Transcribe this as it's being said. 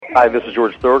Hi, this is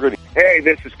George Thorogood. Hey,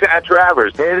 this is Pat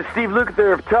Travers. Hey, this is Steve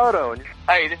Lukather of Toto.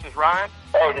 Hey, this is Ryan.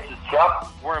 Hey, this is Chuck.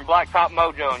 We're in Blacktop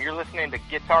Mojo, and you're listening to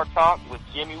Guitar Talk with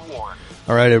Jimmy Warren.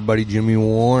 All right, everybody, Jimmy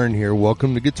Warren here.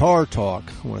 Welcome to Guitar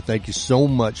Talk. I want to thank you so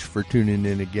much for tuning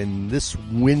in again this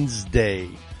Wednesday,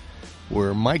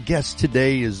 where my guest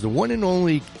today is the one and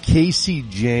only Casey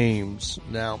James.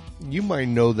 Now, you might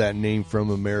know that name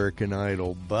from American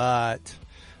Idol, but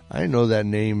I know that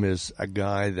name as a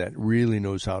guy that really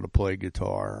knows how to play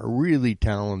guitar, a really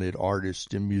talented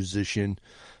artist and musician,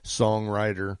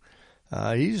 songwriter.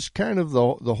 He's kind of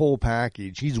the whole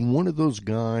package. He's one of those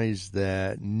guys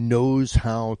that knows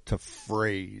how to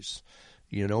phrase.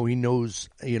 You know, he knows,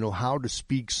 how to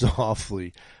speak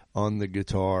softly on the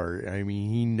guitar. I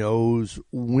mean, he knows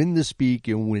when to speak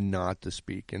and when not to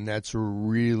speak. And that's a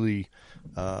really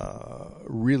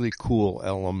cool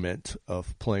element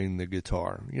of playing the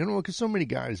guitar. Because so many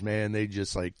guys, man, they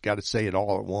just got to say it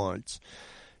all at once.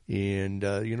 And,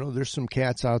 there's some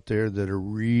cats out there that are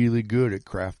really good at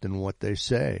crafting what they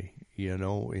say,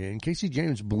 and Casey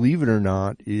James, believe it or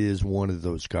not, is one of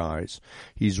those guys.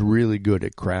 He's really good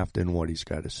at crafting what he's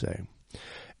got to say.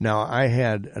 Now, I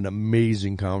had an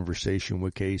amazing conversation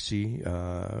with Casey,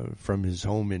 from his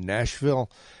home in Nashville,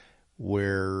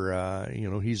 where,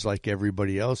 he's like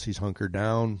everybody else. He's hunkered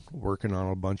down, working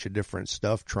on a bunch of different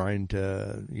stuff, trying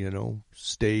to,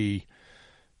 stay,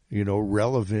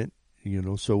 relevant.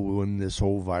 So when this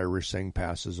whole virus thing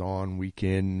passes on, we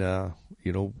can,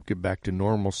 get back to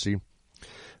normalcy.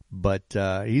 But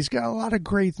he's got a lot of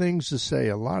great things to say,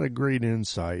 a lot of great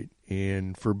insight.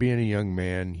 And for being a young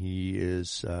man, he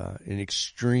is an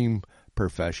extreme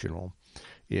professional.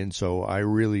 And so I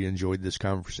really enjoyed this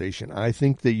conversation. I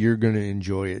think that you're going to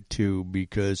enjoy it too,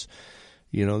 because,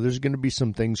 there's going to be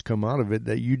some things come out of it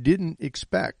that you didn't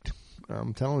expect.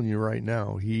 I'm telling you right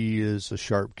now, he is a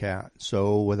sharp cat.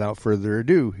 So without further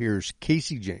ado, here's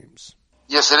Casey James.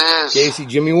 Yes, it is. Casey,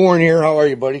 Jimmy Warren here. How are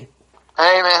you, buddy?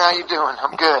 Hey, man, how you doing?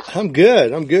 I'm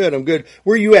good. I'm good.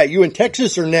 Where are you at? You in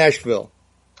Texas or Nashville?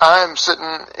 I'm sitting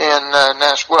in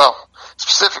Nashville,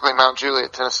 specifically Mount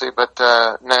Juliet, Tennessee, but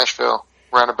Nashville,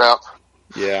 roundabout.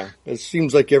 Yeah, it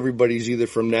seems like everybody's either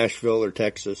from Nashville or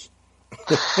Texas.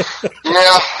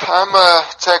 Yeah, I'm a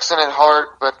Texan at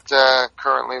heart, but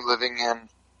currently living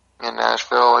in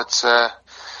Nashville. It's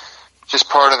just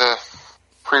part of the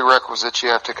prerequisites. You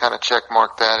have to kind of check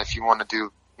mark that if you want to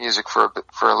do music for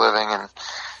a living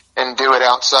and do it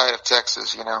outside of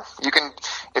Texas. You can,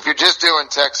 if you're just doing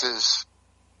Texas,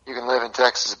 you can live in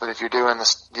Texas, but if you're doing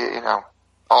this,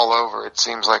 all over, it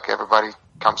seems like everybody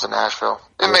comes to Nashville.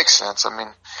 It makes sense. I mean,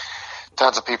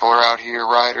 tons of people are out here,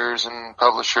 writers and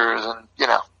publishers, and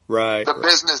right. The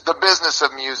business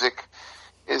of music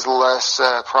is less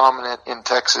prominent in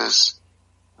Texas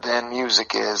than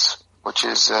music is, which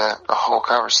is a whole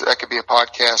conversation. That could be a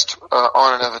podcast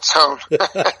on and of its own.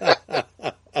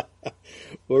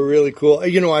 Well, really cool.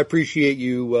 I appreciate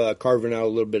you carving out a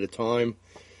little bit of time,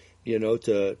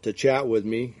 to chat with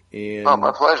me. And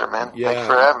my pleasure, man. Yeah. Thanks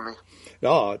for having me.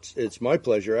 No, it's my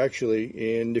pleasure,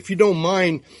 actually. And if you don't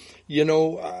mind,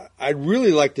 I'd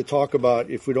really like to talk about,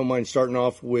 if we don't mind starting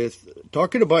off with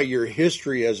talking about your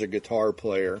history as a guitar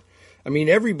player. I mean,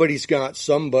 everybody's got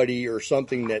somebody or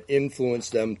something that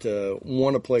influenced them to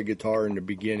want to play guitar in the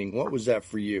beginning. What was that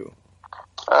for you?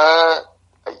 Yeah,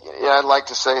 I'd like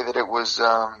to say that it was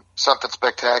something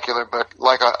spectacular, but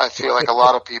I feel like a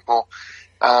lot of people,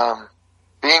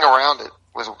 being around it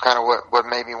was kind of what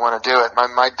made me want to do it.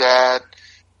 My dad,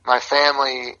 my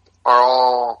family are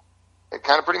all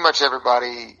kind of pretty much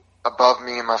everybody above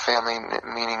me in my family,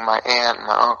 meaning my aunt,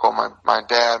 my uncle, my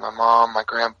dad, my mom, my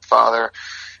grandfather,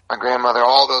 my grandmother,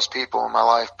 all those people in my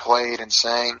life played and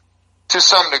sang to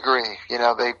some degree.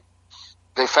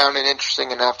 They found it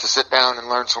interesting enough to sit down and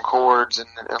learn some chords, and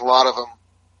a lot of them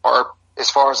are, as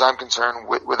far as I'm concerned,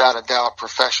 without a doubt,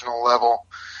 professional level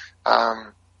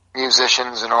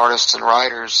musicians and artists and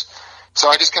writers. So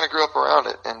I just kind of grew up around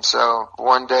it. And so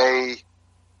one day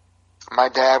my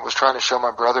dad was trying to show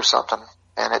my brother something,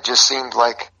 and it just seemed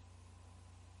like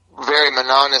very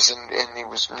monotonous, and he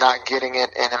was not getting it.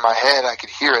 And in my head, I could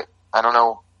hear it. I don't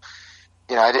know.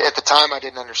 At the time I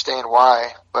didn't understand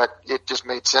why, but it just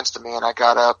made sense to me. And I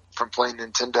got up from playing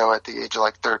Nintendo at the age of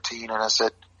 13, and I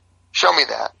said, show me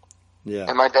that. Yeah.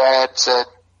 And my dad said,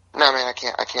 no, man,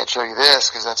 I can't show you this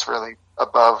because that's really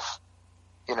above,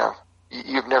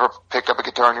 you've never picked up a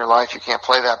guitar in your life. You can't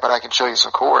play that, but I can show you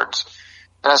some chords.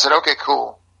 And I said, okay,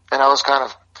 cool. And I was kind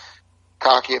of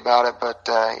cocky about it, but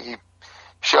he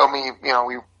showed me,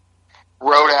 we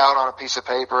wrote out on a piece of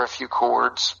paper a few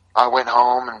chords. I went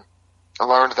home and I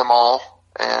learned them all.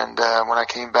 And when I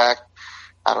came back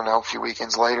I don't know, a few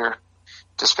weekends later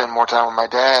to spend more time with my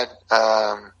dad,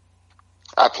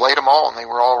 I played them all, and they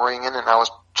were all ringing, and I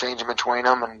was changing between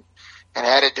them and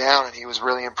had it down, and he was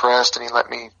really impressed, and he let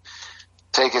me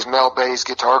take his Mel Bay's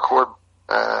guitar chord,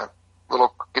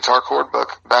 little guitar chord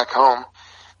book back home.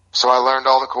 So I learned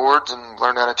all the chords and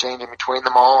learned how to change in between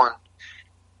them all, and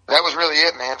that was really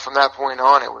it, man. From that point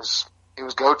on, it was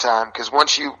go time, because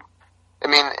once you, I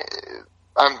mean,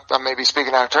 I may be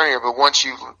speaking out of turn here, but once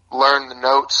you learn the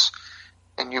notes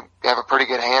and you have a pretty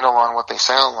good handle on what they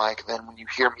sound like, then when you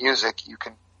hear music, you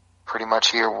can pretty much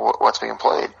hear what's being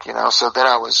played, you know? So then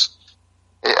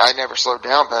I never slowed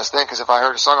down past then, because if I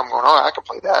heard a song, I'm going, oh, I can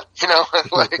play that, you know?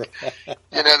 Like,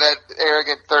 you know, that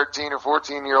arrogant 13 or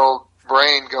 14-year-old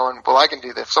brain going, well, I can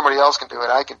do that. If somebody else can do it,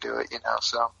 I can do it, you know?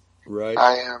 So right.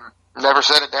 I never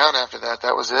set it down after that.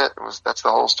 That was it. That's the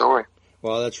whole story.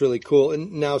 Wow, that's really cool.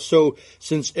 And now, so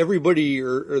since everybody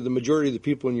or the majority of the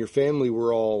people in your family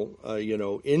were all, you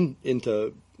know,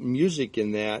 into music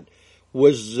in that,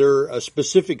 was there a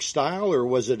specific style, or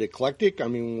was it eclectic? I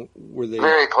mean, were they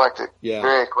very eclectic? Yeah,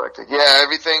 very eclectic. Yeah,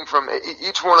 everything from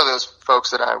each one of those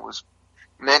folks that I was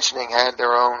mentioning had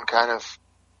their own kind of,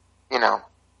 you know,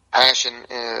 passion,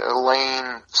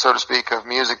 lane, so to speak, of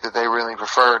music that they really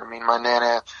preferred. I mean, my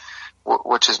Nana,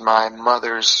 which is my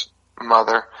mother's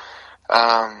mother,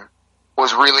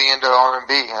 was really into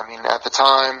R&B. I mean, at the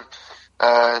time,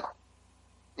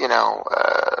 you know,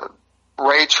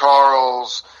 Ray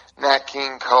Charles, Nat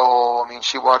King Cole. I mean,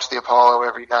 she watched the Apollo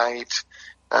every night.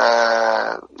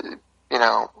 You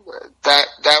know,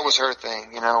 that was her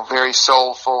thing, you know, very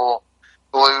soulful,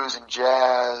 blues and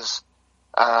jazz,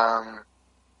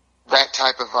 that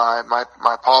type of vibe.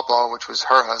 My pawpaw, which was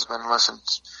her husband, listened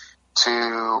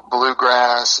to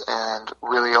bluegrass and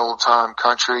really old time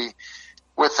country,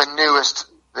 with the newest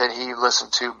that he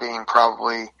listened to being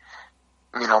probably,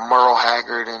 you know, Merle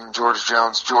Haggard and George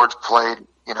Jones. George played,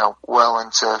 you know, well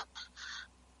into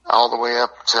all the way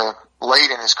up to late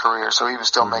in his career, so he was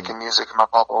still making music, and my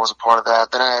papa was a part of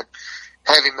that. Then I had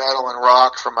heavy metal and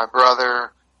rock from my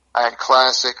brother. I had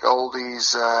classic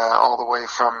oldies, all the way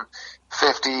from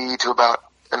 50 to about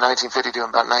 1950 to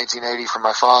about 1980 from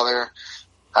my father.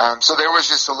 So there was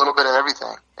just a little bit of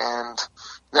everything. And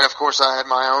then, of course, I had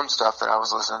my own stuff that I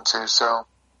was listening to. So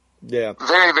yeah,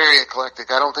 very, very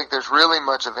eclectic. I don't think there's really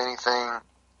much of anything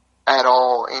at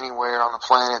all anywhere on the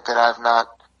planet that I've not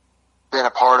been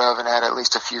a part of and had at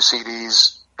least a few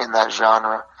CDs in that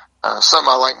genre. Some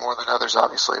I like more than others,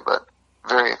 obviously, but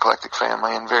very eclectic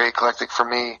family, and very eclectic for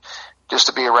me just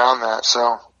to be around that.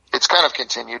 So it's kind of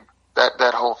continued.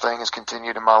 That whole thing has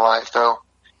continued in my life, though.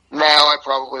 Now I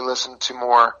probably listen to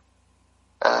more,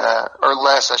 or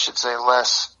less, I should say,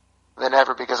 less than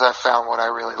ever, because I've found what I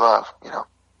really love, you know?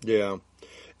 Yeah.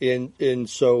 And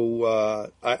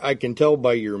so, I can tell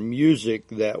by your music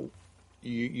that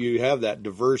you have that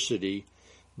diversity,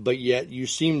 but yet you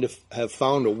seem to have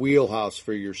found a wheelhouse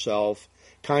for yourself,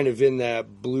 kind of in that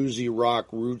bluesy rock,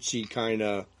 rootsy kind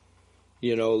of,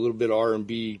 you know, a little bit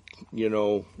R&B, you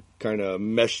know, kind of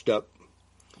meshed up,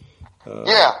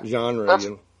 genre.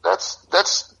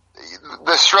 That's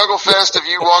the struggle fest of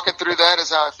you walking through that is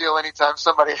how I feel anytime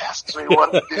somebody asks me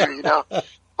what to do, you know.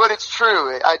 But it's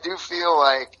true. I do feel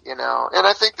like, you know, and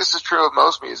I think this is true of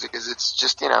most music, is it's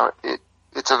just, you know,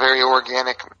 it's a very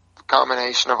organic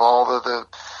combination of all the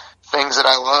things that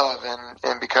I love,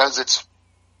 and because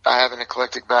I have an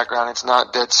eclectic background, it's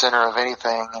not dead center of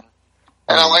anything,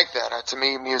 and I like that. To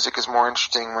me, music is more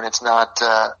interesting when it's not,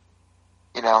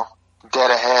 you know, dead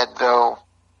ahead, though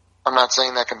I'm not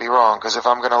saying that can be wrong, because if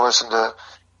I'm going to listen to,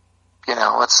 you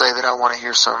know, let's say that I want to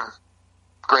hear some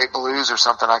great blues or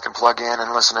something, I can plug in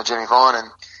and listen to Jimmy Vaughn, and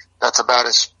that's about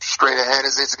as straight ahead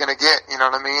as it's going to get, you know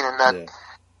what I mean? And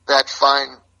that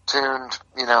fine-tuned,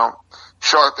 you know,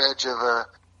 sharp edge of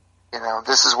you know,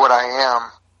 this is what I am,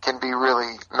 can be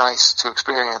really nice to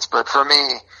experience. But for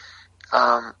me,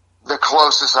 the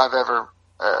closest I've ever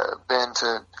been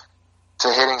to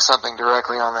hitting something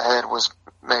directly on the head was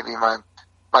maybe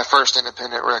my first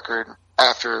independent record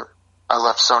after I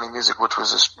left Sony Music, which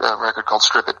was a record called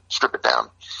Strip It Down.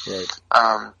 Right.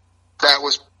 That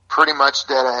was pretty much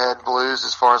dead ahead blues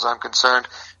as far as I'm concerned.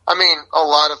 I mean, a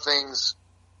lot of things,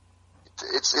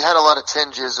 it had a lot of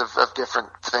tinges of different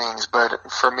things,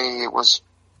 but for me it was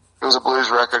a blues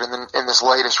record, and then this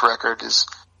latest record is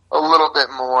a little bit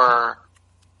more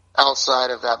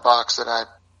outside of that box that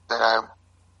I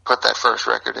put that first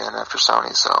record in after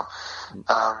Sony. So,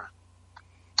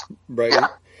 right. Yeah.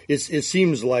 It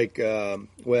seems like,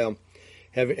 well,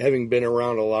 having been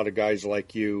around a lot of guys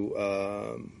like you,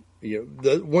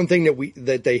 the one thing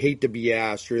that they hate to be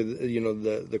asked, or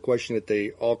the question that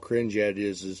they all cringe at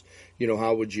is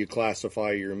how would you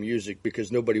classify your music?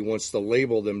 Because nobody wants to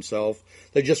label themselves.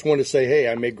 They just want to say, hey,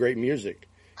 I make great music.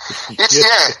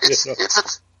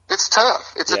 It's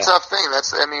tough. It's a tough thing.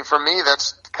 For me,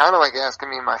 that's kind of like asking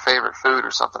me my favorite food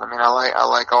or something. I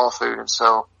like all food, and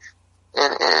so,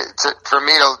 for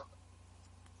me to,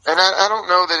 and I don't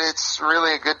know that it's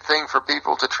really a good thing for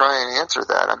people to try and answer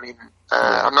that.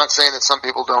 I'm not saying that some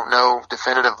people don't know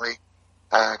definitively,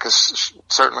 because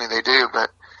certainly they do, but,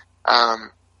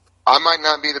 I might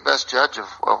not be the best judge of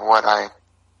what I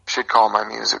should call my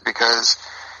music, because,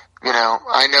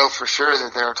 I know for sure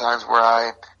that there are times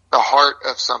where the heart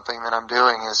of something that I'm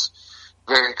doing is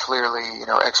very clearly,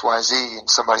 XYZ, and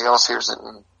somebody else hears it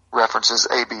and references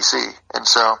ABC. And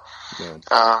so,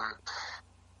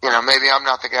 maybe I'm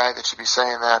not the guy that should be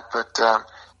saying that, but, I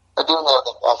do know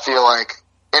that I feel like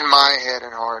in my head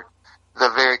and heart, the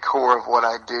very core of what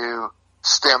I do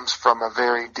stems from a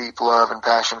very deep love and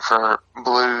passion for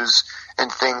blues and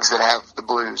things that have the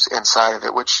blues inside of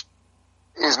it, which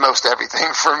is most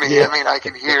everything for me. Yeah. I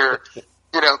can hear,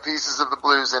 pieces of the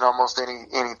blues in almost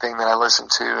anything that I listen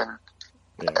to. And,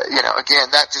 again,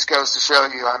 that just goes to show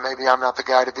you, maybe I'm not the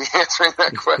guy to be answering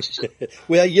that question.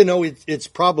 Well, it's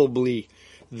probably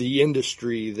the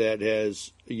industry that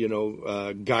has,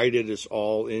 guided us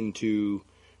all into,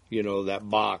 that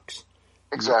box.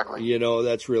 Exactly.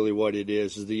 That's really what it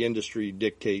is the industry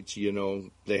dictates,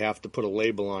 they have to put a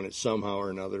label on it somehow or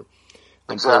another.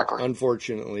 Exactly.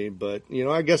 Unfortunately, but,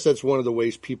 I guess that's one of the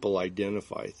ways people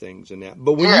identify things and that.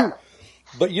 But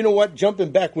but you know what,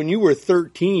 jumping back, when you were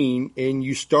 13 and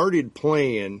you started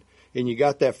playing and you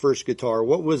got that first guitar,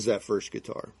 what was that first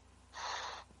guitar?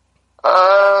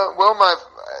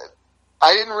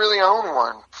 I didn't really own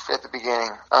one at the beginning.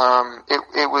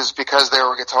 It was because there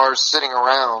were guitars sitting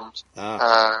around,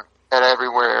 at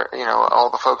everywhere, all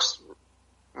the folks,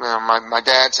 my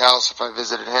dad's house, if I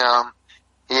visited him,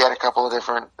 he had a couple of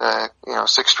different,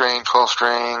 6-string,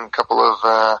 12-string,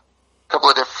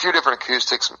 few different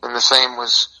acoustics, and the same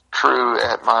was true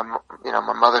at my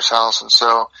mother's house. And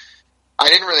so I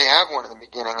didn't really have one in the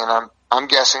beginning, and I'm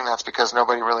guessing that's because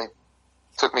nobody really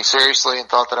took me seriously and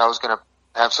thought that I was going to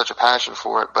have such a passion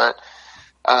for it. But,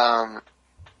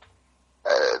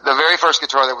 the very first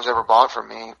guitar that was ever bought for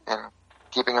me, and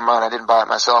keeping in mind I didn't buy it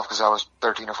myself because I was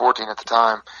 13 or 14 at the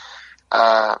time,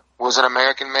 was an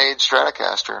American-made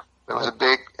Stratocaster.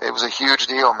 It was a huge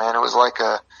deal, man. It was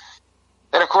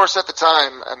and of course at the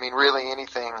time, really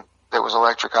anything that was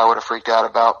electric I would have freaked out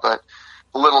about, but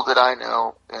little did I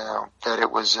know, that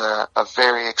it was a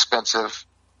very expensive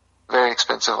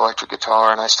electric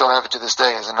guitar, and I still have it to this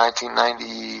day as a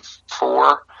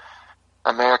 1994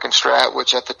 American Strat,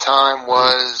 which at the time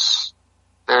was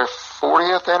their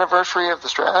 40th anniversary of the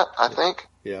Strat, I think.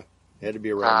 Yeah, it had to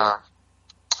be around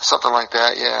something like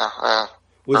that, yeah.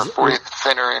 Or 40th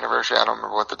Fender anniversary, I don't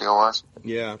remember what the deal was.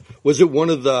 Yeah. Was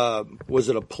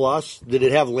it a Plus? Did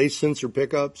it have lace sensor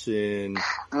pickups?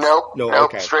 Nope.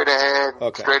 Okay. Straight ahead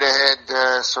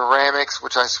ceramics,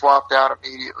 which I swapped out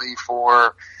immediately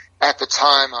for, at the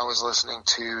time I was listening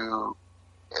to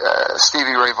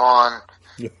Stevie Ray Vaughan,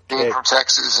 being from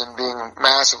Texas and being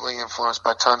massively influenced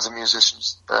by tons of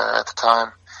musicians at the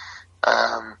time.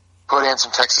 Put in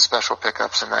some Texas Special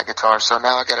pickups in that guitar. So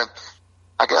now I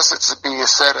guess it's be a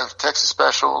set of Texas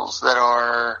Specials that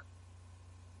are,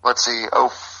 let's see,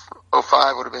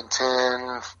 05 would have been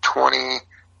 10, 20.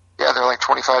 Yeah, they're like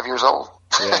 25 years old.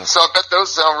 Yeah. So I bet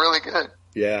those sound really good.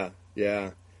 Yeah.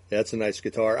 That's a nice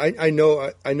guitar. I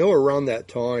know around that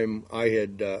time I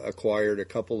had acquired a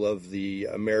couple of the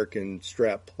American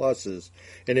Strat Pluses,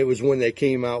 and it was when they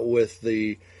came out with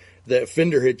that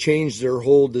Fender had changed their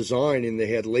whole design, and they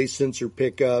had lace sensor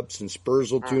pickups and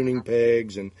Spurzle tuning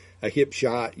pegs and a hip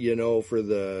shot, for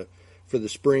the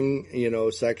spring,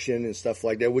 section and stuff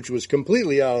like that, which was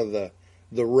completely out of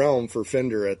the realm for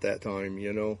Fender at that time,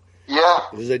 Yeah.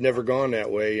 Because they'd never gone that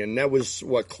way, and that was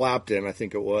what Clapton, I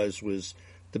think it was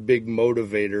the big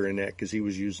motivator in that, because he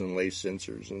was using lace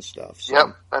sensors and stuff. So.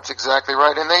 Yep, that's exactly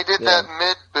right. And they did that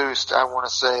mid boost, I want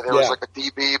to say. There was like a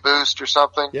dB boost or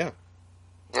something. Yeah.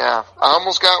 Yeah. I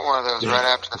almost got one of those right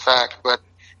after the fact, but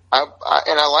I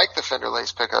like the Fender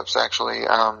lace pickups actually.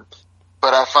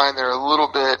 But I find they're a little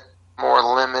bit more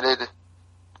limited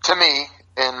to me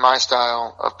in my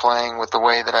style of playing with the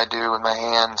way that I do with my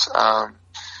hands. I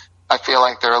feel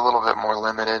like they're a little bit more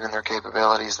limited in their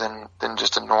capabilities than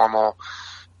just a normal,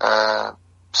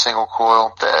 single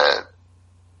coil that's,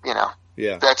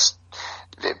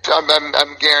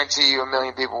 I'm guarantee you a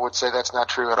million people would say that's not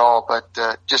true at all, but,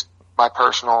 just my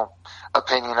personal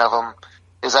opinion of them,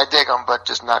 I dig them, but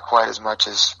just not quite as much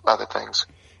as other things.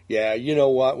 Yeah, you know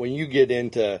what? When you get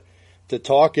into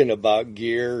talking about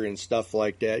gear and stuff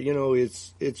like that,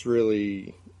 it's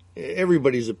really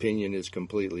everybody's opinion is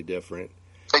completely different.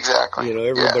 Exactly.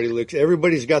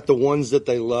 Everybody's got the ones that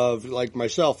they love. Like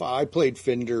myself, I played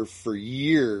Fender for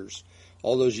years.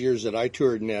 All those years that I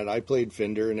toured Net, I played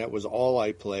Fender, and that was all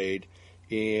I played.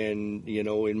 And,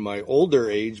 in my older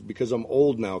age, because I'm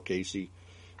old now, Casey,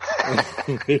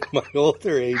 in my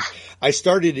older age, I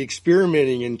started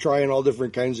experimenting and trying all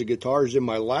different kinds of guitars. And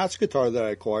my last guitar that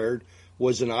I acquired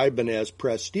was an Ibanez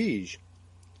Prestige.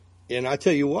 And I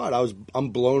tell you what, I'm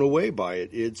blown away by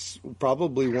it. It's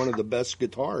probably one of the best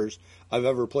guitars I've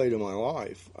ever played in my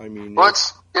life. I mean, well,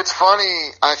 it's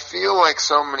funny. I feel like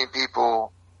so many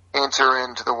people enter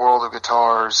into the world of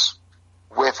guitars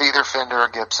with either Fender or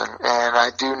Gibson, and I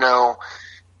do know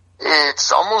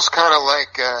it's almost kind of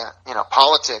like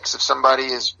politics. If somebody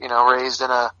is raised in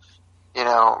a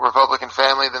Republican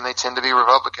family, then they tend to be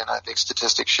Republican. I think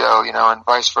statistics show, and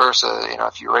vice versa.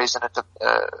 If you're raised in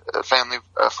a family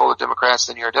full of Democrats,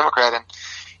 then you're a Democrat. And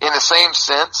in the same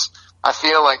sense, I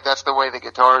feel like that's the way the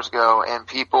guitars go, and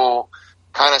people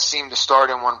kind of seem to start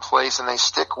in one place and they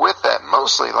stick with that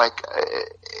mostly. Like,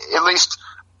 at least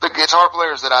the guitar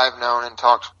players that I've known and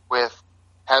talked with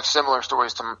have similar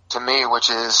stories to me, which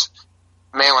is,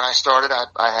 man, when I started,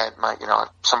 I had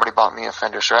somebody bought me a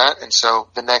Fender Strat, and so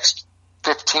the next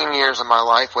 15 years of my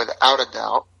life, without a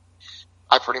doubt,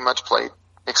 I pretty much played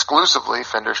exclusively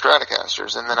Fender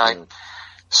Stratocasters, and then I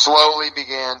slowly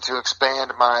began to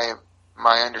expand my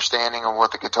understanding of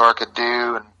what the guitar could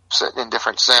do and in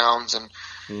different sounds,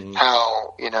 and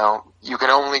how, you can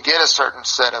only get a certain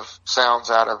set of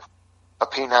sounds out of a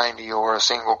P90 or a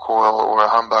single coil or a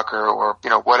humbucker or,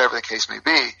 whatever the case may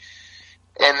be.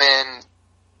 And then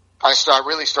I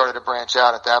really started to branch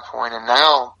out at that point. And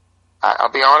now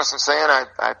I'll be honest in saying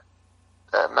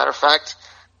matter of fact,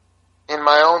 in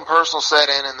my own personal set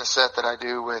and in the set that I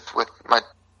do with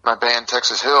my band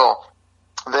Texas Hill,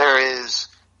 there is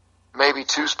maybe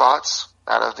 2 spots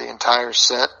out of the entire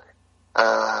set,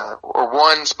 or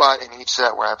 1 spot in each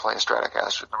set where I play a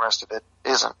Stratocaster, and the rest of it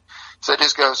isn't. So it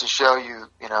just goes to show you,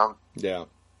 yeah,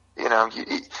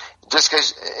 just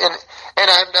because, and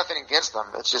I have nothing against them.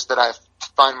 It's just that I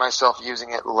find myself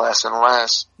using it less and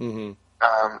less. Mm-hmm.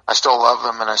 I still love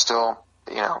them, and I still,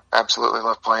 absolutely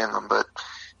love playing them. But,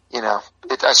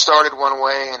 I started one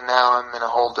way, and now I'm in a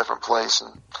whole different place.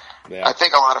 And I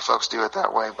think a lot of folks do it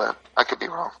that way, but I could be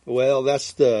wrong. Well,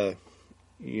 that's that's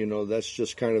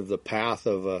just kind of the path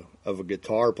of a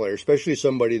guitar player, especially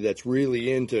somebody that's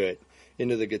really into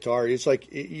the guitar. It's like,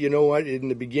 in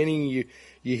the beginning you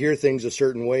hear things a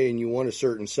certain way and you want a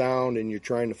certain sound and you're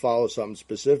trying to follow something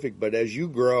specific, but as you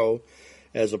grow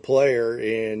as a player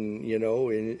and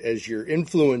as your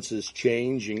influences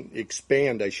change and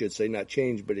expand, I should say, not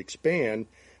change but expand,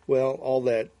 well, all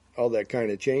that kind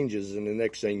of changes, and the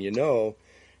next thing you know,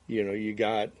 you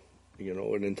got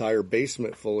an entire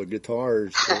basement full of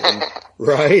guitars,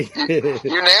 right? You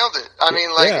nailed it. I mean,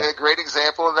 a great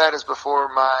example of that is before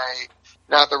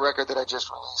not the record that I just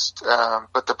released,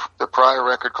 but the prior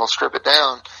record called Strip It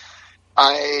Down.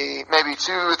 Maybe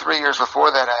 2 or 3 years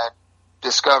before that, I had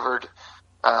discovered,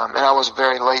 and I was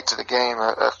very late to the game,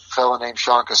 a fellow named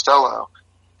Sean Costello.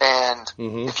 And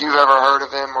if you've ever heard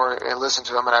of him or listened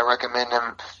to him, and I recommend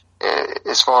him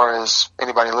as far as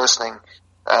anybody listening,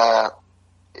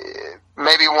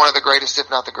 maybe one of the greatest, if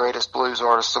not the greatest, blues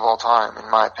artists of all time, in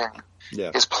my opinion.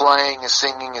 Yeah. His playing, his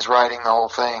singing, his writing, the whole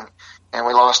thing. And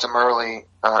we lost him early,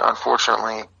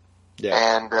 unfortunately. Yeah.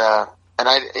 And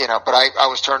I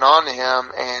was turned on to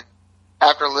him, and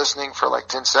after listening for like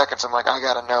 10 seconds, I'm like, I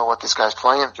gotta know what this guy's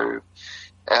playing through.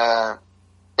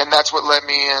 And that's what led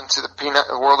me into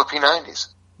the world of P90s.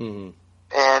 Mm-hmm.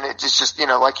 And it's just,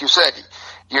 like you said,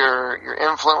 your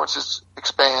influences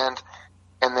expand,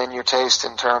 and then your taste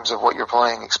in terms of what you're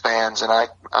playing expands. And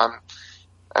I'm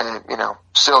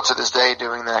still to this day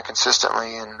doing that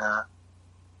consistently,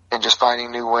 and just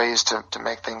finding new ways to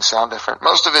make things sound different.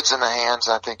 Most of it's in the hands,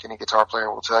 I think any guitar player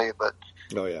will tell you, but,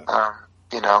 oh yeah.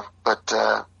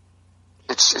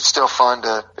 It's still fun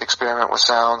to experiment with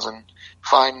sounds and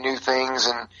find new things.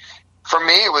 And for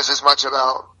me, it was as much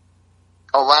about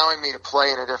allowing me to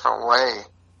play in a different way.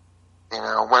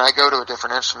 When I go to a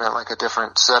different instrument, like a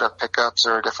different set of pickups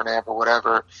or a different amp or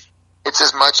whatever, it's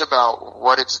as much about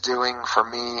what it's doing for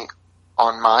me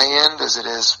on my end as it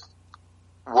is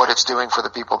what it's doing for the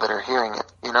people that are hearing it.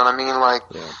 You know what I mean? Like,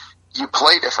 you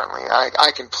play differently.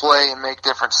 I can play and make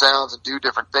different sounds and do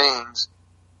different things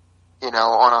on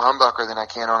a humbucker than I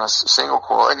can on a single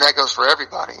coil. And that goes for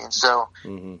everybody. And so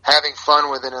having fun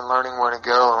with it and learning where to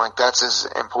go, like that's as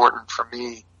important for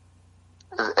me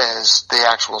as the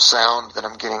actual sound that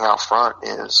I'm getting out front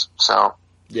is. So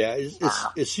yeah,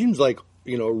 it seems like,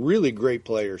 really great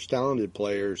players, talented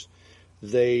players.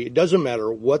 It doesn't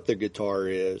matter what the guitar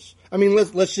is. I mean,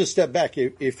 let's just step back.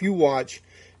 If you watch,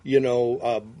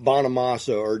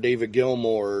 Bonamassa or David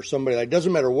Gilmour or somebody, like,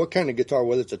 doesn't matter what kind of guitar,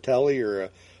 whether it's a Tele or a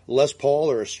Les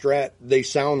Paul or a Strat, they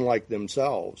sound like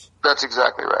themselves. That's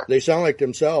exactly right. They sound like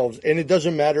themselves, and it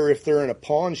doesn't matter if they're in a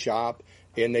pawn shop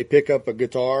and they pick up a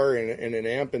guitar and an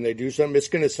amp and they do something. It's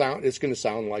going to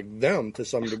sound like them to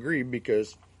some degree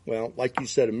because, well, like you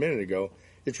said a minute ago,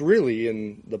 it's really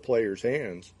in the player's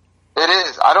hands. It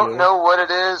is. I don't know what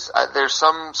it is. There's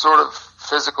some sort of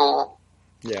physical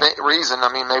reason.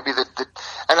 I mean, maybe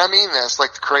and I mean this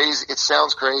like crazy. It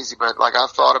sounds crazy, but like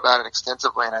I've thought about it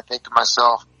extensively, and I think to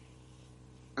myself,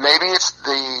 maybe it's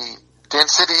the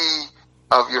density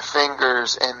of your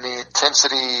fingers and the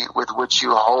intensity with which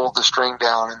you hold the string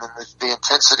down, and then the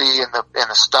intensity and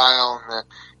the style and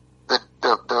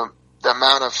the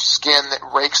amount of skin that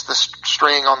rakes the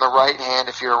string on the right hand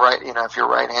if you're a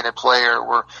right-handed player,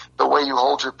 or the way you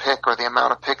hold your pick, or the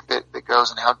amount of pick that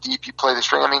goes and how deep you play the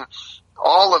string. I mean,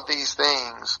 all of these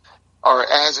things are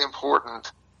as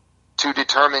important to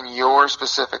determine your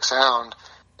specific sound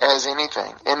as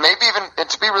anything. And maybe even, and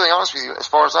to be really honest with you, as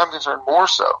far as I'm concerned, more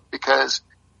so, because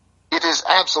it is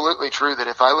absolutely true that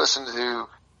if I listen to,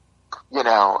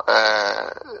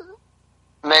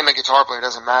 name a guitar player,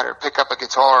 doesn't matter, pick up a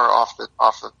guitar off the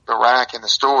rack in the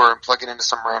store and plug it into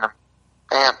some random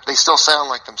amp, they still sound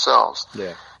like themselves.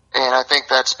 Yeah. And I think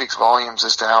that speaks volumes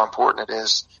as to how important it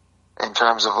is in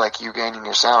terms of like you gaining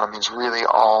your sound. I mean, it really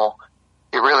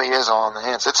is all in the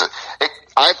hands.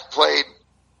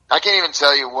 I can't even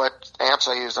tell you what amps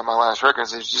I used on my last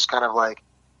records. It's just kind of like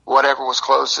whatever was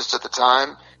closest at the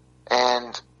time.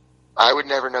 And I would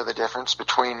never know the difference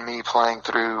between me playing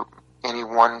through any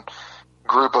one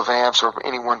group of amps or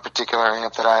any one particular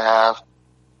amp that I have,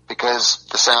 because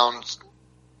the sound,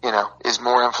 is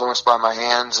more influenced by my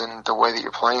hands and the way that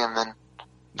you're playing than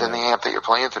the amp that you're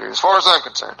playing through, as far as I'm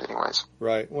concerned anyways.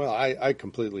 Right. Well, I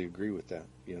completely agree with that.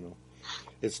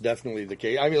 It's definitely the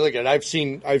case. I mean, look, I've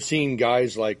seen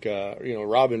guys like,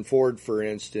 Robin Ford, for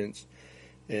instance,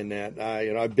 and that,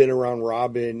 I've been around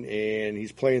Robin, and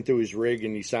he's playing through his rig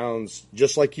and he sounds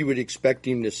just like you would expect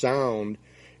him to sound.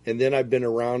 And then I've been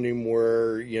around him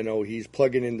where, he's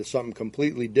plugging into something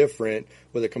completely different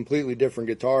with a completely different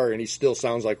guitar, and he still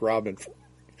sounds like Robin Ford.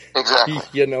 Exactly.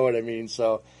 You know what I mean?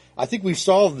 So I think we've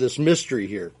solved this mystery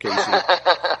here, Casey.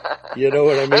 You know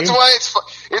what I mean? That's why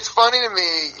it's funny to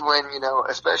me when,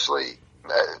 especially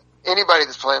anybody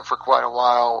that's playing for quite a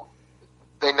while,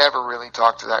 they never really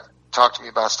talk to me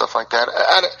about stuff like that,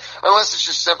 unless it's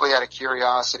just simply out of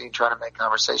curiosity and trying to make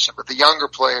conversation. But the younger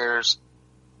players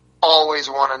always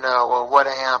want to know, well, what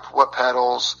amp, what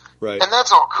pedals, right? And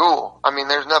that's all cool. I mean,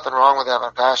 there's nothing wrong with having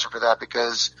a passion for that,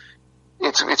 because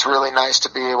it's really nice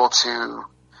to be able to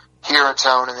hear a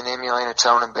tone and then emulate a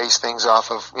tone and base things off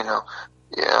of,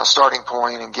 starting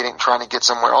point and trying to get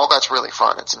somewhere. All that's really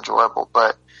fun. It's enjoyable.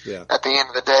 But at the end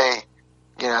of the day,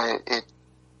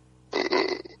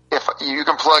 if you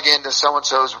can plug into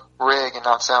so-and-so's rig and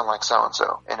not sound like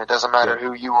so-and-so, and it doesn't matter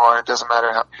who you are, it doesn't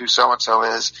matter who so-and-so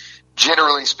is,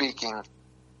 generally speaking,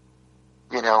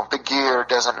 the gear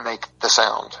doesn't make the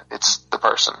sound. It's the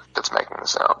person that's making the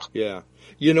sound. Yeah.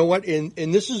 You know what? And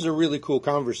this is a really cool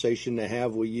conversation to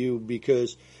have with you,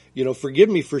 because, forgive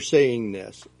me for saying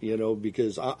this,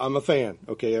 because I'm a fan.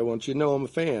 Okay. I want you to know I'm a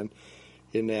fan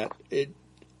in that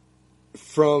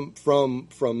from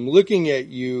looking at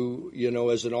you,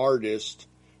 as an artist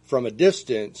from a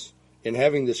distance and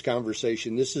having this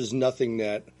conversation, this is nothing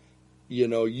that,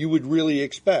 you would really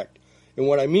expect. And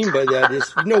what I mean by that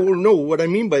is, what I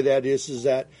mean by that is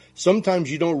that sometimes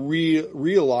you don't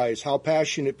realize how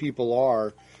passionate people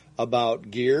are about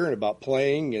gear and about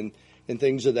playing and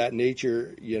things of that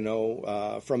nature,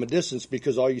 from a distance,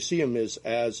 because all you see them is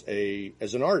as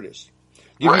an artist.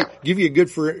 Give you a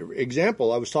good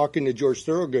example. I was talking to George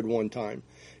Thorogood one time,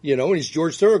 and he's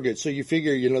George Thorogood. So you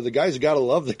figure, the guy's got to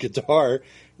love the guitar,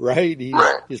 right?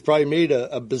 He's probably made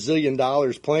a bazillion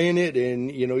dollars playing it, and,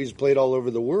 he's played all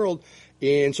over the world.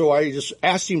 And so I just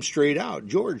asked him straight out,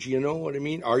 George, you know what I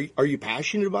mean? Are you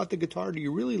passionate about the guitar? Do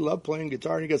you really love playing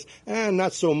guitar? And he goes,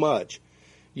 not so much.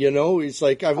 It's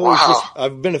like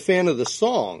I've been a fan of the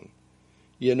song.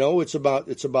 It's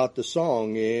about the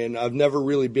song, and I've never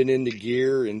really been into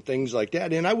gear and things like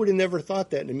that. And I would have never thought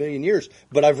that in a million years.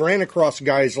 But I've ran across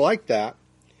guys like that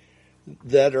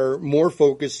that are more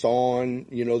focused on,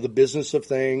 the business of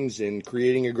things and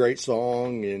creating a great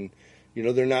song. And,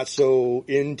 they're not so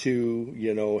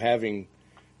into, having,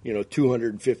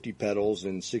 250 pedals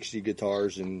and 60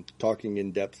 guitars and talking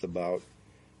in depth about,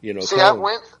 See, I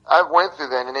went through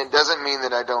that, and it doesn't mean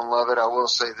that I don't love it. I will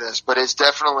say this, but it's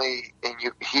definitely, and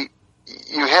you hit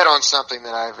on something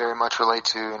that I very much relate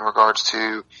to in regards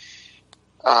to,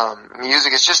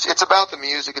 music. It's about the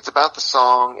music. It's about the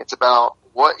song. It's about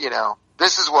what,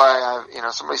 this is why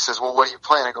somebody says, well, what are you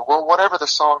playing? I go, well, whatever the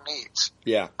song needs.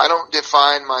 Yeah. I don't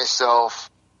define myself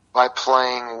by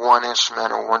playing one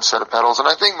instrument or one set of pedals. And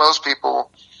I think most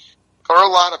people, or a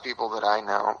lot of people that I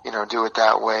know, do it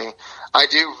that way. I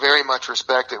do very much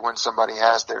respect it when somebody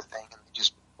has their thing and they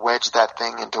just wedge that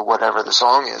thing into whatever the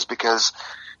song is, because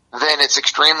then it's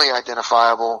extremely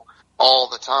identifiable all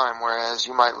the time. Whereas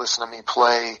you might listen to me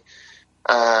play,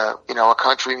 a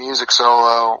country music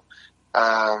solo,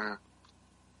 and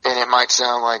it might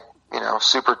sound like,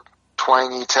 super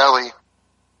twangy telly.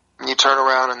 And you turn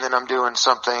around and then I'm doing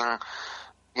something,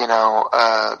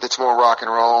 that's more rock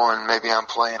and roll, and maybe I'm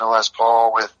playing a Les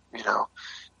Paul with,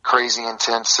 crazy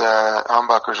intense,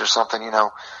 humbuckers or something,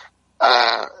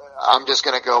 I'm just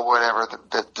going to go whatever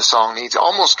the song needs.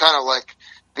 Almost kind of like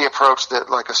the approach that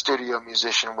like a studio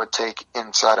musician would take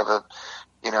inside of a,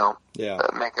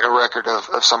 making a record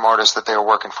of some artist that they were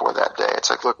working for that day. It's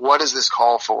like, look, what does this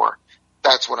call for?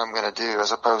 That's what I'm going to do,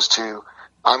 as opposed to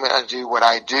I'm going to do what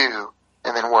I do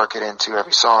and then work it into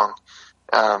every song.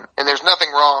 And there's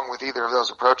nothing wrong with either of those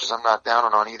approaches. I'm not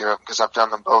down on either of them because I've done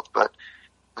them both. But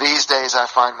these days I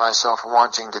find myself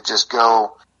wanting to just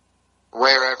go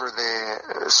wherever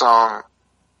the song,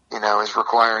 is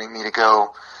requiring me to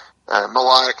go,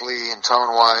 melodically and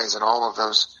tone-wise and all of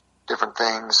those different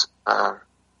things,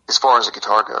 as far as the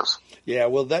guitar goes. Yeah,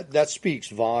 well, that speaks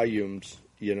volumes,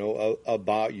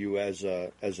 about you as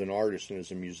an artist and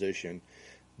as a musician,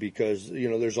 because,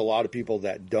 there's a lot of people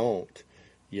that don't.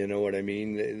 You know what I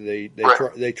mean?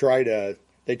 They try to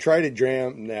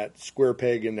jam that square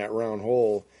peg in that round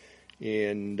hole,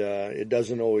 and it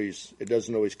doesn't always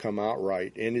come out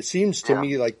right. And it seems to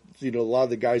me like, a lot of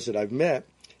the guys that I've met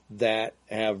that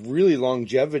have really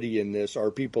longevity in this are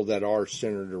people that are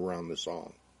centered around the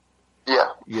song. Yeah.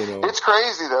 It's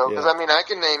crazy though, because I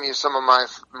can name you some of my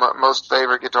most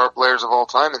favorite guitar players of all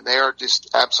time, and they are just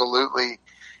absolutely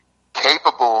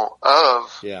capable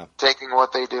of taking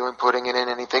what they do and putting it in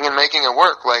anything and making it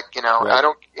work. Like, I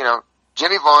don't,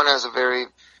 Jimmy Vaughn has a very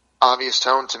obvious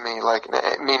tone to me, like,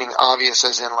 meaning obvious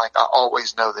as in, like, I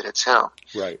always know that it's him.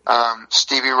 Right.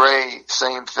 Stevie Ray,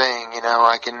 same thing.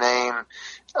 I can name,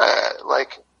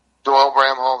 like, Doyle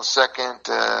Bramhall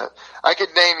II. I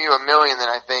could name you a million that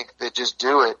I think that just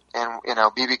do it. And,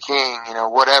 B.B. King,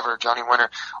 whatever, Johnny Winter,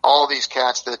 all these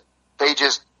cats that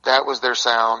that was their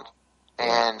sound.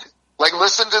 And, like,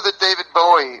 listen to the David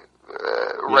Bowie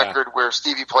record where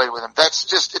Stevie played with him. That's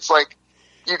just, it's like,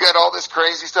 you got all this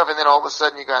crazy stuff, and then all of a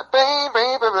sudden you got, bang,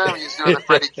 bang, bang, bang. He's doing the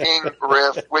Freddie King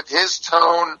riff with his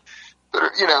tone,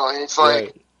 and it's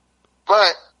like,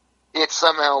 but it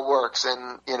somehow works.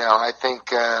 And, I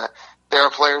think, there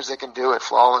are players that can do it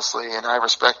flawlessly, and I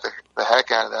respect the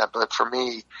heck out of that. But for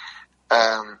me,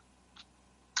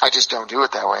 I just don't do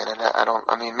it that way.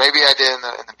 And maybe I did in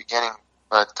the beginning,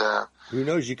 but, who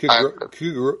knows? You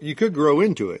could grow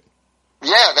into it.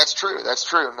 Yeah, that's true.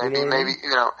 Maybe,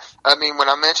 when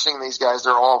I'm mentioning these guys,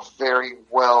 they're all very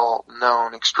well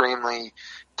known, extremely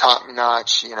top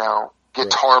notch,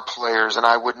 guitar players, and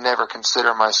I would never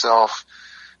consider myself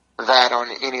that on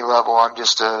any level. I'm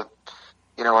just an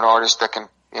artist that can,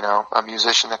 a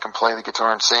musician that can play the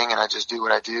guitar and sing, and I just do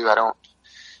what I do. I don't,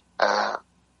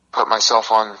 put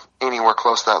myself on anywhere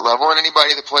close to that level, and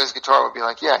anybody that plays guitar would be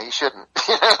like, yeah, he shouldn't.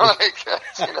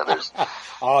 There's,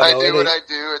 I do what I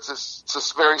do. It's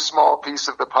a very small piece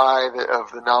of the pie of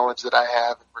the knowledge that I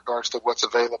have in regards to what's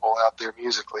available out there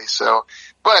musically. So,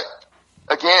 but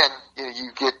again,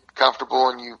 you get comfortable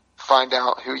and you find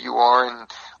out who you are and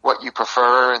what you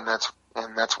prefer, and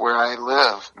that's where I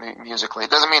live musically.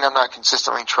 It doesn't mean I'm not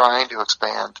consistently trying to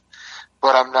expand,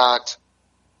 but I'm not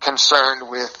concerned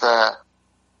with,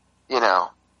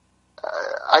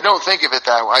 I don't think of it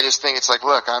that way. I just think it's like,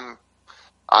 look,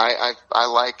 I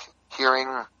like hearing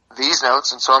these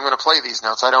notes, and so I'm going to play these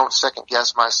notes. I don't second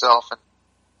guess myself. And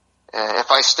if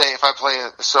I play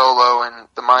a solo in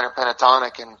the minor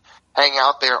pentatonic and hang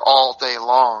out there all day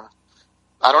long,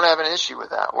 I don't have an issue with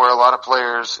that. Where a lot of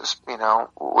players,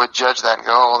 would judge that and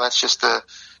go, oh, well, that's just the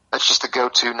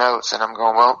go-to notes. And I'm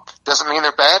going, well, doesn't mean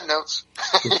they're bad notes.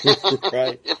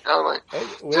 Right.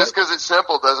 Just because it's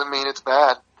simple doesn't mean it's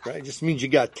bad. Right. It just means you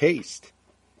got taste.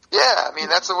 Yeah, I mean,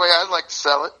 that's the way I'd like to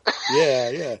sell it.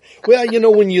 Yeah.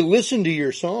 Well, when you listen to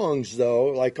your songs, though,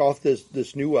 like off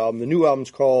this new album, the new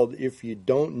album's called "If You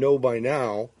Don't Know by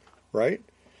Now," right?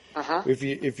 Mm-hmm.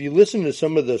 If you listen to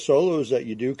some of the solos that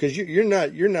you do, because you're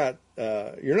not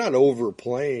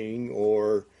overplaying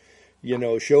or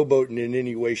showboating in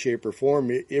any way, shape, or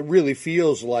form. It really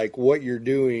feels like what you're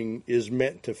doing is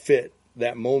meant to fit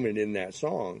that moment in that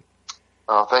song.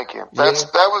 Oh, thank you. That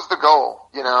was the goal.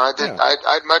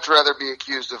 I'd much rather be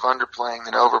accused of underplaying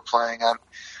than overplaying.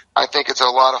 I think it's a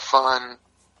lot of fun.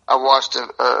 I watched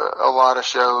a lot of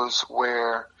shows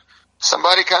where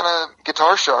somebody kind of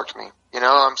guitar sharked me.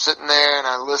 I'm sitting there and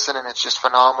I listen and it's just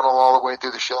phenomenal all the way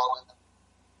through the show. And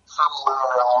somewhere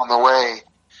along the way,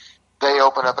 they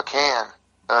open up a can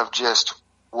of just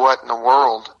what in the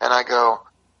world. And I go,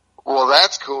 well,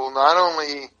 that's cool. Not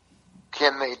only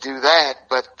can they do that,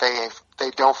 but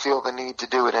they don't feel the need to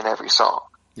do it in every song.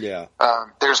 Yeah.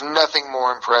 There's nothing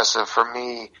more impressive for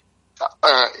me,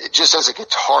 just as a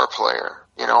guitar player,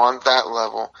 on that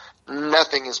level.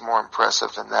 Nothing is more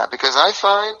impressive than that, because I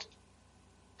find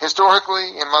historically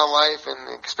in my life and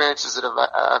the experiences that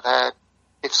I've had,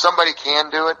 if somebody can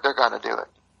do it, they're gonna do it.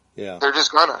 Yeah. They're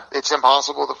just gonna. It's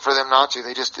impossible for them not to.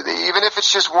 Even if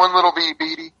it's just one little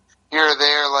beady here or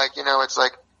there, like, it's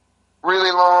like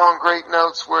really long, great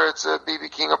notes where it's a B.B.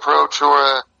 King approach or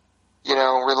a,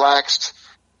 relaxed,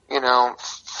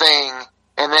 thing.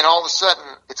 And then all of a sudden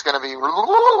it's going to be, and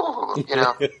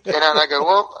then I go,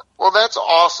 well, that's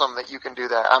awesome that you can do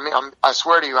that. I mean, I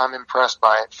swear to you, I'm impressed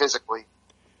by it physically.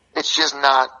 It's just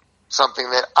not something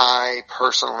that I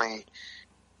personally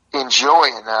enjoy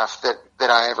enough that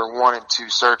I ever wanted to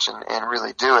search and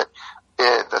really do it.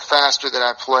 The faster that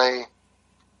I play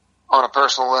on a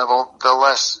personal level, the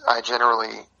less I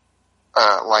generally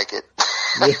like it.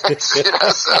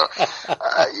 So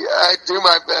I do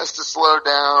my best to slow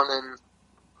down and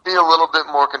be a little bit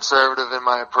more conservative in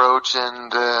my approach,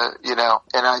 and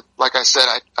and like I said,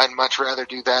 I'd much rather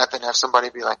do that than have somebody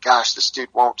be like, "Gosh, this dude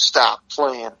won't stop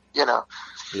playing,"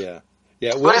 Yeah.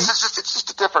 Well, but it's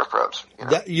just a different approach.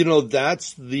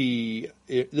 That's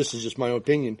this is just my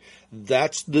opinion.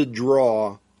 That's the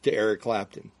draw to Eric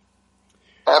Clapton.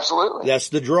 Absolutely. That's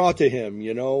the draw to him.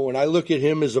 When I look at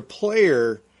him as a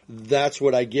player, that's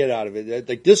what I get out of it.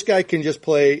 Like, this guy can just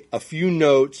play a few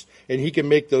notes and he can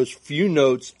make those few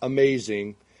notes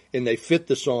amazing and they fit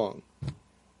the song. Yep.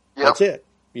 That's it,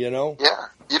 Yeah.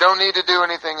 You don't need to do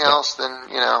anything else than,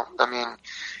 I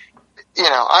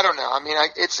don't know. I mean,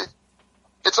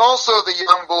 it's also the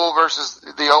young bull versus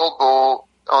the old bull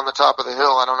on the top of the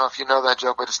hill. I don't know if you know that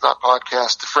joke, but it's not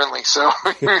podcast friendly, so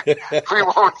we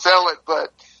won't tell it.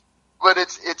 But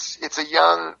it's a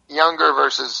younger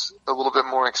versus a little bit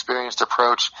more experienced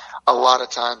approach. A lot of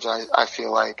times, I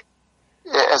feel like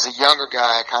as a younger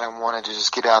guy, I kind of wanted to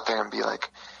just get out there and be like,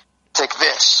 take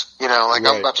this, like right.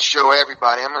 I'm about to show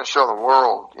everybody. I'm going to show the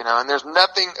world, And there's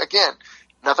nothing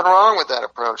wrong with that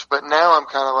approach. But now I'm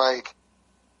kind of like,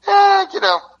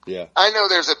 yeah. I know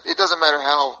it doesn't matter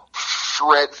how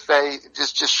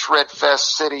just shred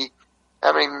fest city,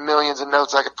 how many millions of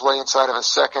notes I could play inside of a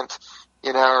second,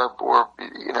 or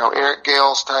Eric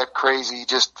Gales type crazy,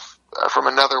 just from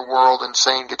another world,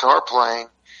 insane guitar playing.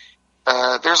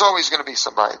 There's always going to be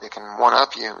somebody that can one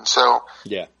up you. And so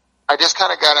yeah, I just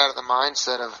kind of got out of the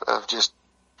mindset of just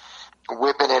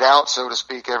whipping it out, so to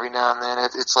speak, every now and then.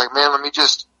 It's like, man, let me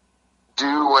just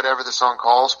do whatever the song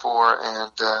calls for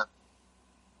and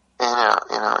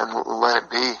let it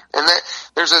be. And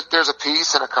there's a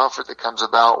peace and a comfort that comes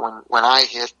about when I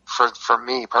hit, for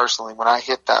me personally, when I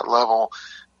hit that level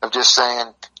of just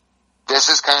saying, this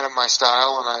is kind of my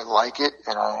style and I like it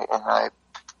and I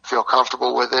feel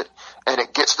comfortable with it and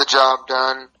it gets the job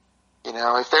done.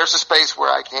 If there's a space where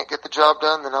I can't get the job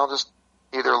done, then I'll just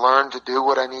either learn to do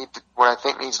what I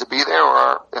think needs to be there,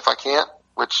 or if I can't,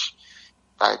 which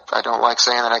I don't like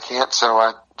saying that I can't, so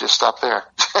I just stop there.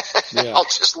 Yeah.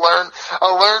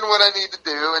 I'll learn what I need to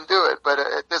do and do it. But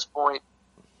at this point,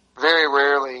 very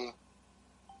rarely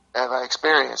have I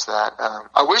experienced that.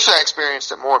 I wish I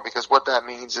experienced it more, because what that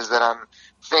means is that I'm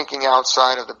thinking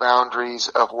outside of the boundaries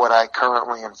of what I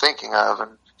currently am thinking of.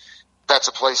 And that's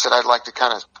a place that I'd like to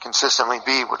kind of consistently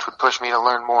be, which would push me to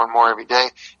learn more and more every day.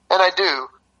 And I do.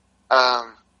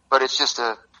 But it's just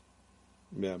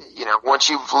once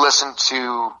you've listened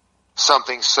to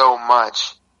something so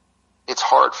much, it's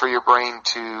hard for your brain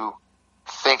to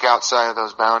think outside of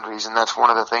those boundaries. And that's one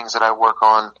of the things that I work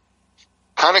on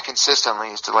kind of consistently,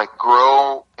 is to like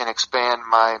grow and expand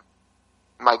my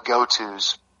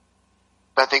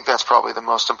I think that's probably the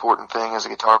most important thing as a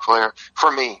guitar player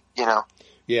for me,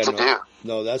 to do.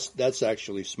 No, that's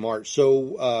actually smart.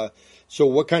 So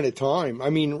what kind of time? I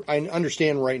mean, I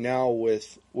understand right now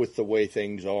with the way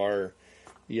things are,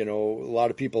 a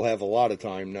lot of people have a lot of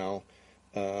time now.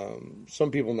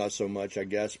 Some people not so much, I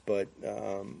guess, but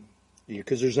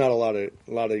because there's not a lot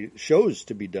of shows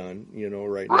to be done,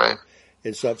 right now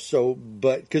and stuff. So,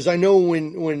 but because I know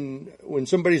when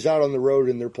somebody's out on the road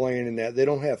and they're playing and that, they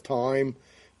don't have time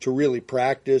to really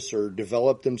practice or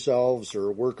develop themselves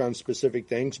or work on specific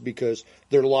things because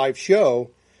their live show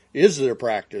is their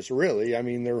practice, really. I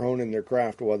mean, they're honing their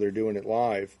craft while they're doing it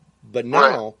live. But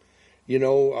now,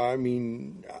 I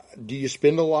mean, do you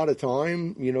spend a lot of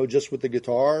time, just with the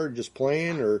guitar, just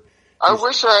playing, or? I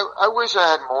wish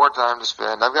I had more time to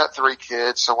spend. I've got 3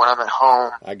 kids, so when I'm at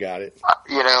home, I got it.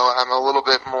 I'm a little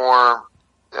bit more.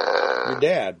 Your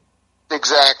dad.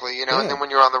 Exactly, and then when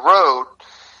you're on the road.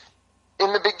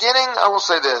 In the beginning, I will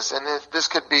say this, and this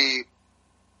could be,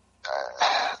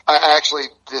 I actually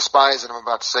despise it, I'm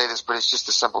about to say this, but it's just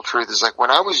the simple truth. It's like when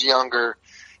I was younger,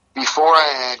 before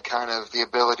I had kind of the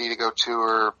ability to go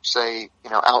tour, say,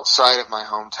 outside of my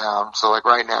hometown, so like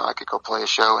right now I could go play a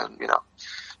show in,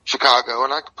 Chicago,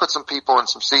 and I could put some people in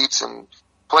some seats and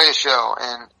play a show,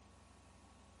 and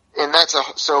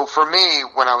so for me,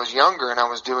 when I was younger and I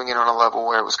was doing it on a level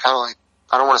where it was kind of like,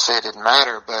 I don't want to say it didn't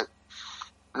matter, but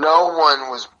no one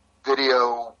was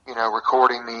video,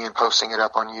 recording me and posting it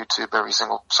up on YouTube, every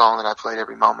single song that I played,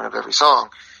 every moment of every song.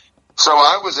 So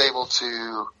I was able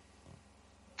to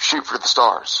shoot for the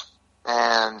stars.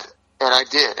 And I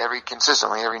did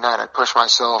consistently every night. I'd push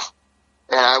myself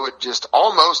and I would just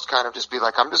almost kind of just be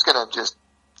like, I'm just going to just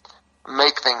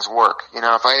make things work.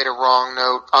 If I hit a wrong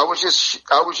note, I was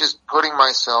just putting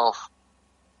myself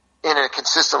in a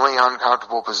consistently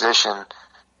uncomfortable position,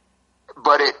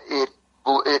 but it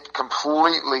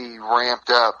completely ramped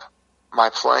up my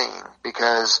playing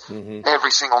because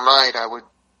every single night I would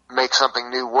make something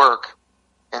new work,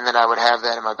 and then I would have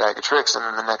that in my bag of tricks, and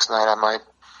then the next night I might,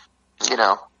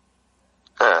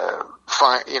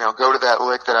 go to that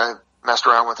lick that I messed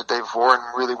around with the day before and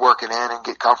really work it in and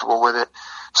get comfortable with it,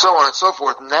 so on and so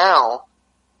forth. Now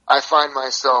I find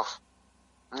myself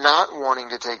not wanting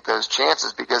to take those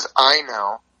chances because I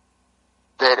know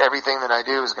that everything that I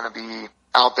do is going to be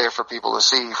out there for people to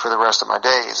see for the rest of my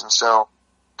days. And so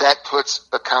that puts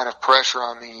a kind of pressure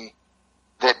on me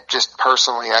that just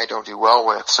personally I don't do well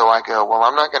with. So I go, well,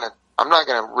 I'm not going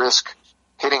to risk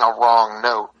hitting a wrong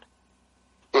note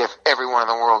if everyone in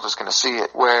the world is going to see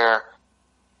it. Where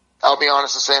I'll be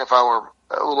honest in saying if I were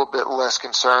a little bit less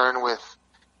concerned with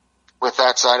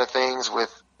that side of things,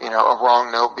 with, a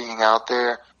wrong note being out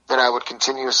there, then I would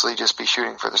continuously just be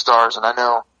shooting for the stars. And I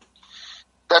know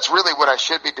that's really what I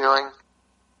should be doing.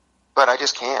 But I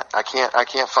just can't. I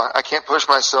can't push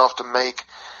myself to make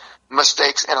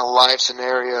mistakes in a live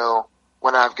scenario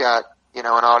when I've got, an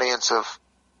audience of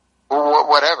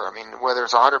whatever. I mean, whether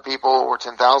it's 100 people or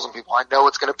 10,000 people, I know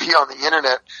it's going to be on the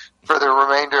internet for the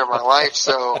remainder of my life.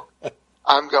 So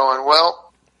I'm going,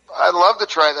 well, I'd love to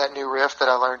try that new riff that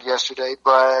I learned yesterday,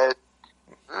 but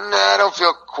I don't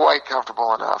feel quite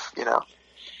comfortable enough, Yeah.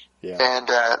 And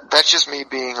that's just me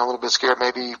being a little bit scared.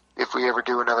 Maybe if we ever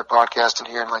do another podcast in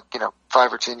here in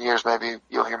 5 or 10 years, maybe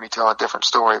you'll hear me tell a different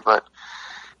story. But,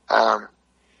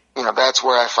 that's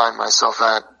where I find myself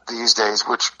at these days,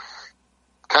 which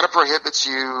kind of prohibits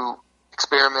you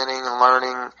experimenting and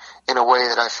learning in a way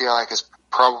that I feel like is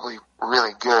probably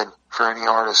really good for any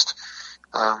artist.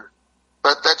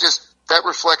 But that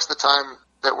reflects the time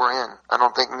that we're in. I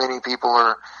don't think many people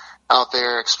are out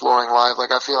there exploring live.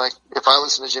 Like I feel like if I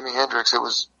listen to Jimi Hendrix,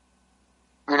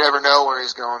 you never know where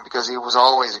he's going because he was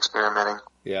always experimenting.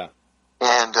 Yeah.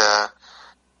 And,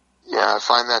 I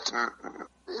find that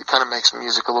it kind of makes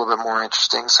music a little bit more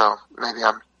interesting. So maybe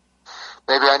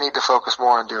I need to focus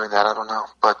more on doing that. I don't know,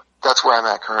 but that's where I'm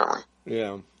at currently.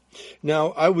 Yeah.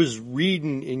 Now I was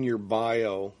reading in your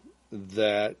bio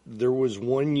that there was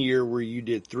one year where you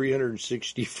did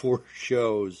 364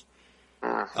 shows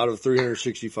out of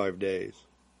 365 days.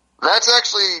 That's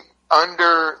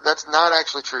not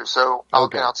actually true. So I'll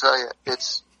tell you,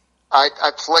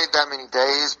 I played that many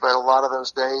days, but a lot of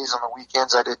those days on the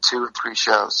weekends I did 2 and 3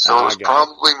 shows. So it was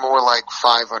probably more like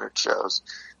 500 shows.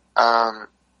 Now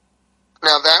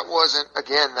that wasn't,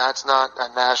 again, that's not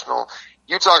a national,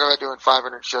 you talk about doing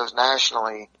 500 shows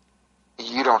nationally,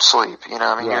 you don't sleep, You're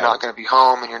not going to be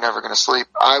home and you're never going to sleep.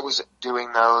 I was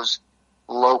doing those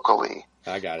locally.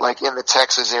 I got it. Like in the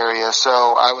Texas area. So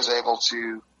I was able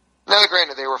to, now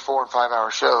granted they were 4 and 5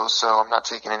 hour shows, so I'm not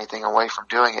taking anything away from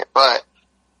doing it, but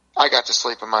I got to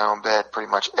sleep in my own bed pretty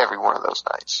much every one of those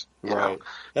nights. You know?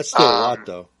 That's still a lot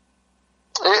though.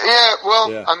 Yeah,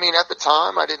 well, Yeah. I mean, at the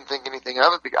time, I didn't think anything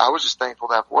of it because I was just thankful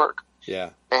to have work. Yeah.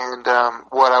 And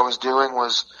what I was doing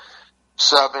was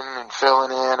subbing and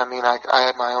filling in. I mean, I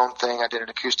had my own thing. I did an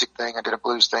acoustic thing. I did a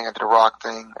blues thing. I did a rock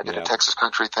thing. I did a Texas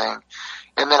country thing.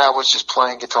 And then I was just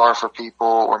playing guitar for people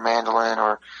or mandolin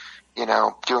or, you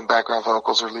know, doing background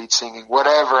vocals or lead singing,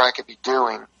 whatever I could be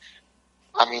doing.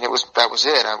 I mean, that was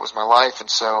it. That was my life. And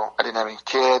so I didn't have any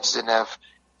kids, didn't have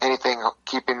anything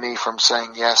keeping me from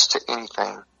saying yes to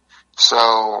anything.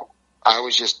 So I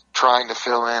was just trying to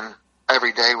fill in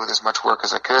every day with as much work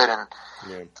as I could. And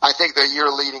I think the year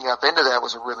leading up into that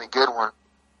was a really good one.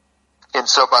 And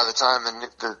so by the time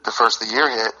the first of the year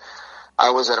hit, I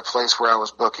was at a place where I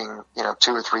was booking, you know,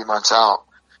 2 or 3 months out.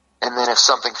 And then if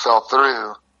something fell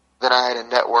through, then I had a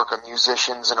network of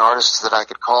musicians and artists that I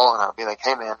could call, and I'd be like,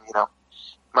 hey man, you know,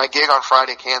 my gig on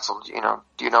Friday canceled. You know,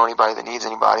 do you know anybody that needs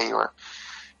anybody, or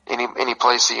any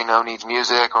place that you know needs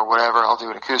music or whatever? I'll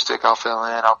do an acoustic. I'll fill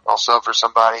in. I'll sub for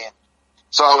somebody. And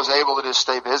so I was able to just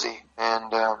stay busy.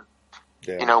 And,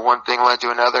 you know, one thing led to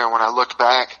another. And when I looked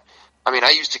back, I mean,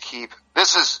 I used to keep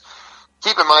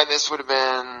in mind, this would have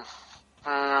been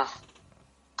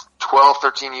 12,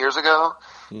 13 years ago.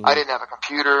 Mm-hmm. I didn't have a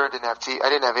computer, I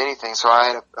didn't have anything. So I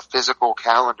had a physical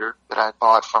calendar that I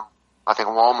bought from, I think,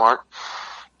 Walmart.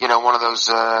 You know, one of those,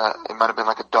 it might have been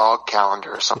like a dog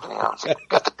calendar or something, you know, it's like,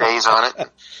 got the days on it.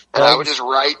 And I would just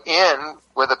write in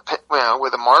with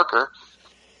a marker,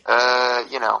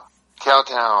 you know,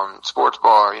 Cowtown, Sports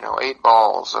Bar, you know, 8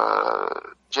 Balls,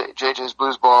 JJ's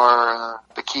Blues Bar,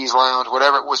 the Keys Lounge,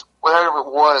 whatever it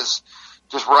was,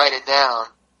 just write it down.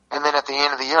 And then at the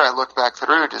end of the year, I looked back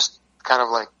through, just kind of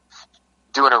like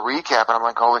doing a recap, and I'm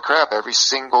like, holy crap, every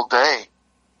single day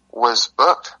was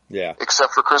booked. Yeah.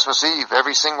 Except for Christmas Eve,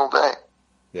 every single day.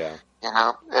 Yeah. You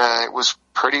know, it was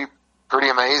pretty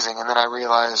amazing. And then I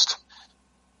realized,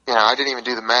 you know, I didn't even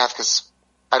do the math because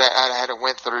I had to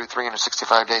went through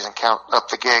 365 days and count up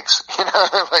the gigs, you know,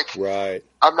 like, right.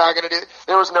 I'm not going to do it.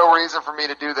 There was no reason for me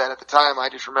to do that at the time. I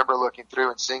just remember looking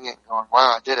through and singing, going,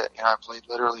 wow, I did it. You know, I played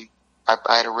literally, I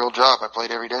had a real job. I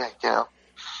played every day, you know?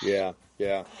 Yeah.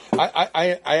 Yeah.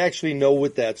 I actually know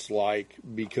what that's like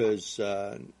because,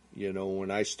 you know,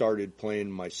 when I started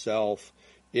playing myself,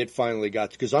 it finally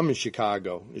got, because I'm in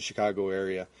Chicago, the Chicago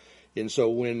area. And so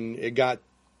when it got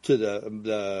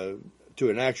to to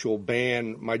an actual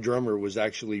band, my drummer was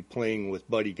actually playing with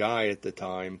Buddy Guy at the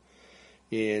time.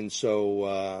 And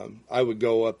so I would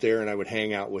go up there and I would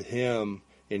hang out with him,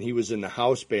 and he was in the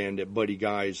house band at Buddy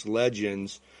Guy's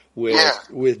Legends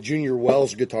with Junior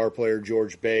Wells guitar player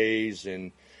George Bays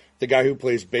and the guy who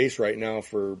plays bass right now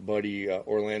for Buddy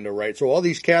Orlando Wright. So all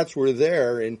these cats were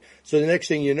there, and so the next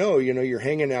thing you know, you're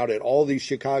hanging out at all these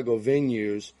Chicago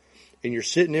venues, and you're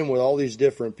sitting in with all these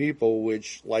different people,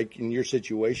 which, like in your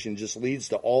situation, just leads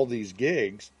to all these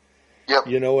gigs. Yep.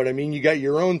 You know what I mean? You got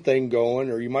your own thing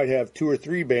going, or you might have 2 or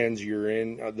 3 bands you're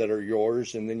in that are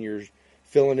yours, and then you're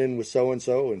filling in with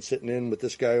so-and-so and sitting in with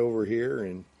this guy over here,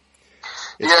 and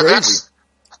it's crazy.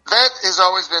 That has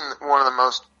always been one of the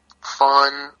most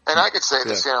fun, and I could say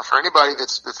this, you know, for anybody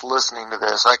that's listening to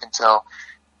this, I can tell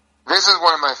this is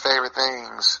one of my favorite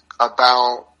things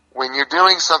about when you're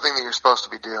doing something that you're supposed to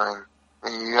be doing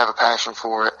and you have a passion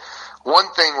for it.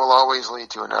 One thing will always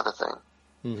lead to another thing.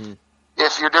 Mm-hmm.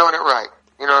 If you're doing it right.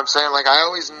 You know what I'm saying? Like, I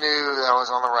always knew that I was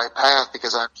on the right path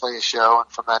because I'd play a show,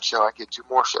 and from that show I'd get 2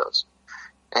 more shows.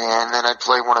 And then I'd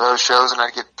play one of those shows and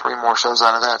I'd get 3 more shows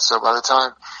out of that. So by the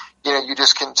time, you know, you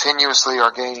just continuously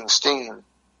are gaining steam.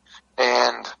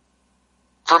 And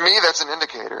for me, that's an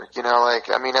indicator, you know, like,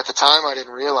 I mean, at the time I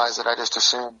didn't realize it. I just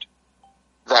assumed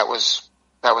that was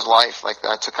life. Like,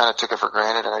 I kind of took it for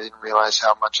granted, and I didn't realize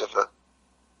how much of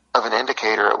an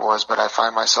indicator it was. But I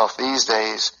find myself these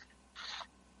days,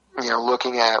 you know,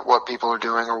 looking at what people are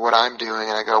doing or what I'm doing,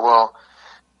 and I go, well,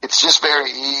 it's just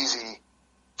very easy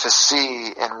to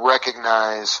see and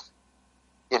recognize,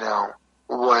 you know,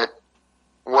 what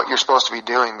you're supposed to be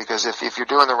doing. Because if you're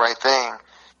doing the right thing,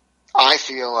 I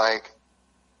feel like,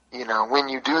 you know, when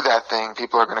you do that thing,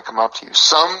 people are going to come up to you.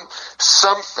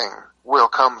 Something will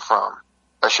come from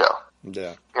a show.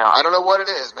 Yeah. You know, I don't know what it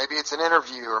is. Maybe it's an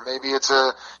interview, or maybe it's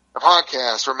a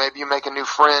podcast, or maybe you make a new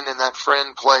friend and that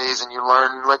friend plays and you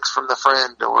learn licks from the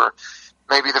friend, or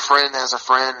maybe the friend has a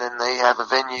friend and they have a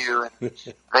venue and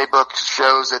they book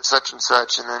shows at such and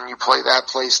such, and then you play that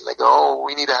place and they go, oh,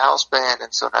 we need a house band.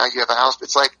 And so now you have a house.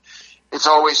 It's like, it's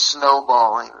always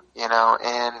snowballing, you know,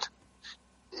 and,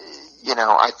 you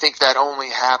know, I think that only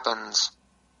happens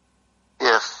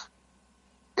if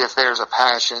there's a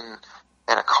passion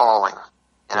and a calling.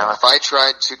 You know, if I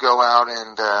tried to go out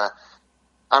and,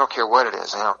 I don't care what it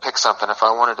is, you know, pick something. If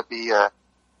I wanted to be a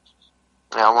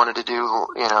I wanted to do,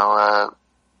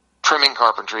 trimming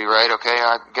carpentry, right? Okay,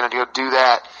 I'm going to do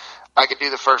that. I could do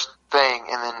the first thing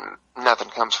and then nothing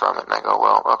comes from it. And I go,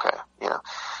 well, okay,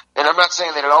 And I'm not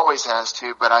saying that it always has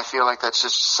to, but I feel like that's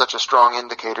just such a strong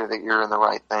indicator that you're in the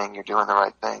right thing. You're doing the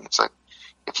right thing. It's like,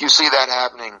 if you see that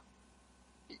happening,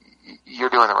 you're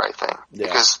doing the right thing. Yeah.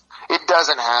 Because it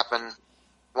doesn't happen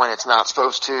when it's not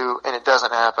supposed to, and it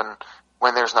doesn't happen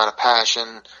when there's not a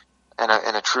passion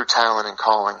and a true talent and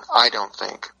calling. I don't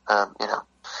think, I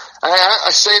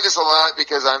say this a lot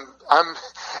because I'm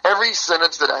every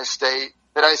sentence that I say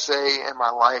in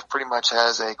my life pretty much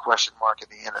has a question mark at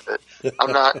the end of it.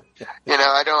 I'm not,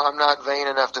 I'm not vain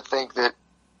enough to think that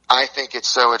I think it's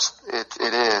so. It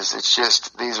is. It's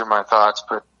just, these are my thoughts,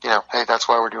 but hey, that's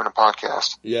why we're doing a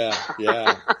podcast. Yeah,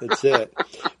 that's it.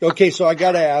 Okay, so I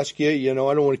got to ask you. I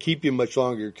don't want to keep you much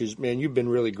longer because, man, you've been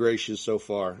really gracious so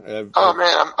far. Man,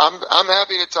 I'm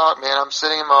happy to talk, man. I'm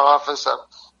sitting in my office. I'm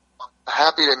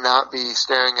happy to not be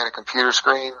staring at a computer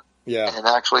screen. Yeah, and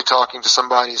actually talking to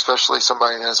somebody, especially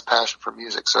somebody that has a passion for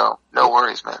music. So no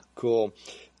worries, man. Cool.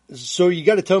 So you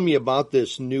got to tell me about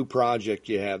this new project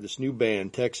you have, this new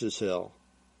band, Texas Hill.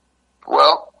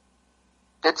 Well,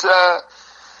 it's a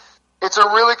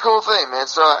really cool thing, man.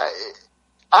 So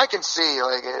I can see,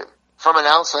 like, from an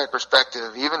outside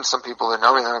perspective, even some people that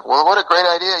know me, they're like, well, what a great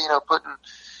idea,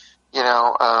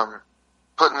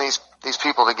 putting these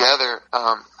people together.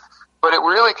 But it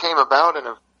really came about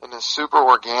in a super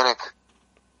organic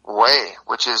way,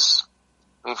 which is,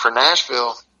 for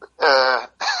Nashville,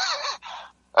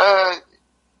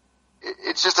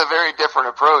 it's just a very different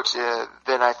approach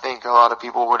than I think a lot of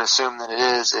people would assume that it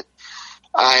is.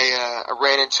 I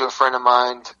ran into a friend of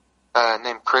mine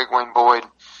named Craig Wayne Boyd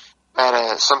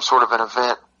at some sort of an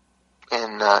event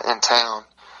in town,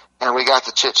 and we got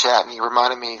to chit chat, and he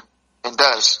reminded me, and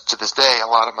does to this day, a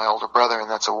lot of my older brother, and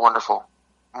that's a wonderful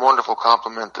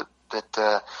compliment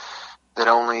that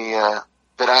only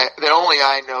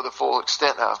I know the full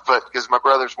extent of, but because my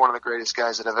brother's one of the greatest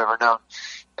guys that I've ever known.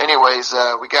 Anyways,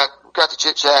 we got to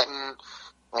chit chatting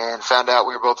and found out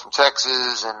we were both from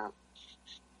Texas,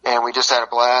 and we just had a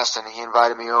blast, and he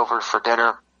invited me over for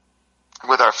dinner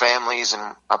with our families,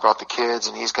 and I brought the kids,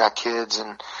 and he's got kids,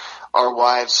 and our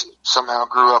wives somehow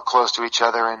grew up close to each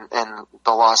other in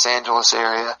the Los Angeles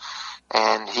area,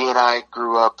 and he and I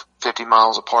grew up 50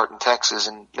 miles apart in Texas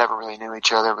and never really knew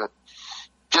each other, but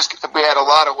we had a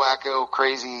lot of wacko,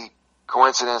 crazy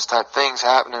coincidence type things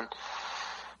happening.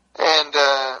 And,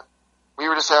 we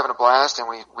were just having a blast, and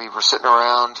we were sitting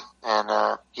around,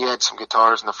 and, he had some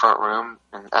guitars in the front room,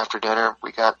 and after dinner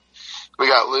we got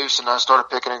loose, and I started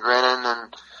picking and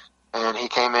grinning, and he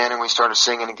came in, and we started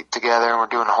singing together, and we're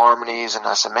doing harmonies, and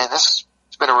I said, man, it's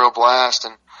been a real blast,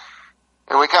 and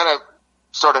we kind of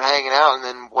started hanging out, and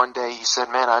then one day he said,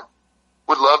 man, I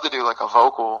would love to do like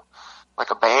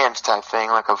a band type thing,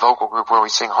 like a vocal group where we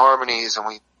sing harmonies and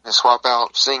we swap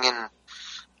out singing.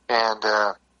 And,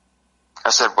 I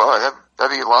said, well,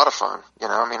 that'd be a lot of fun.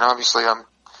 Obviously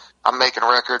I'm making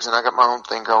records and I got my own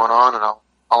thing going on, and I'll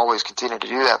always continue to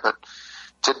do that. But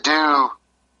to do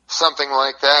something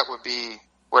like that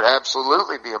would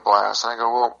absolutely be a blast. And I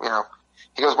go, well,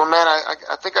 he goes, well, man,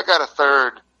 I think I got a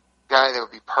third guy that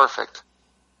would be perfect.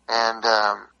 And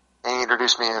he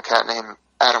introduced me to a cat named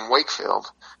Adam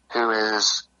Wakefield, who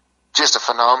is just a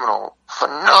phenomenal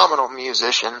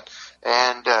musician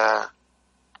and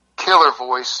killer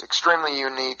voice, extremely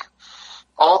unique.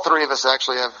 All three of us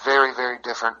actually have very, very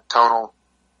different tonal,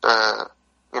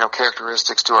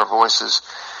 characteristics to our voices,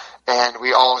 and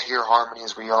we all hear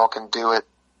harmonies. We all can do it,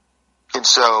 and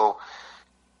so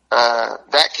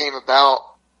that came about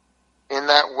in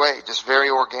that way, just very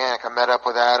organic. I met up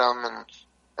with Adam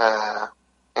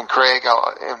and Craig,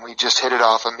 and we just hit it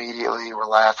off immediately. We're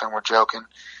laughing, we're joking.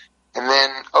 And then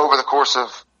over the course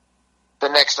of the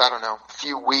next,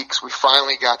 few weeks, we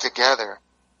finally got together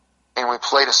and we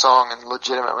played a song, and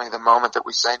legitimately the moment that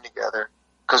we sang together,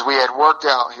 because we had worked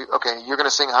out, okay, you're going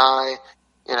to sing high,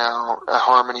 a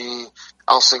harmony,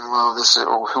 I'll sing low, this,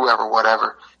 or whoever,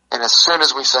 whatever. And as soon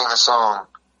as we sang the song,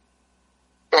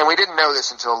 and we didn't know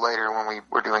this until later when we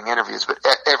were doing interviews, but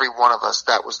every one of us,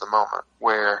 that was the moment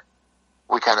where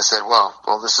we kind of said,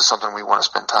 well, this is something we want to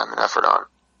spend time and effort on.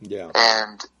 Yeah.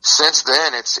 And since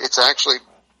then, it's actually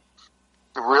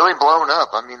really blown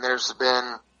up. There's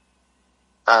been,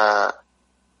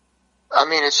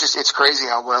 it's crazy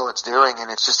how well it's doing,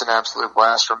 and it's just an absolute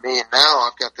blast for me. And now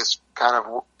I've got this kind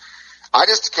of, I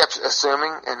just kept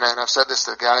assuming, and I've said this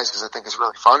to the guys because I think it's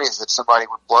really funny, is that somebody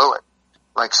would blow it.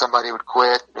 Like somebody would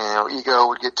quit, ego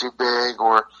would get too big,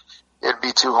 or it'd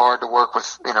be too hard to work with,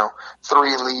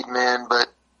 3 lead men. But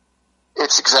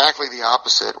it's exactly the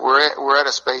opposite. We're at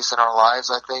a space in our lives,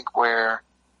 I think, where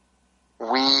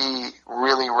we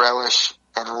really relish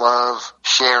and love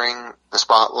sharing the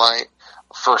spotlight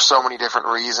for so many different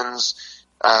reasons.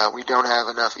 We don't have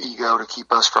enough ego to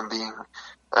keep us from being,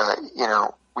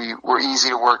 we're easy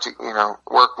to work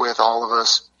with, all of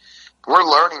us. We're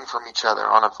learning from each other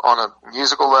on a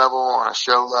musical level, on a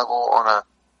show level, on a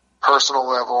personal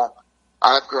level.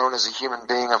 I've grown as a human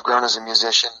being. I've grown as a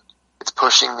musician. It's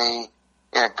pushing me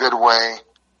in a good way,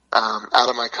 out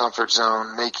of my comfort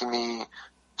zone, making me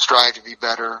strive to be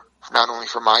better, not only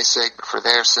for my sake, but for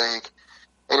their sake.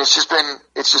 And it's just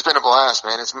been a blast,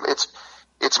 man.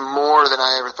 It's more than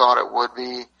I ever thought it would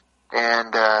be.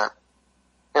 And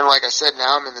like I said,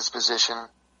 now I'm in this position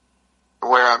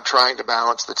where I'm trying to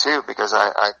balance the two, because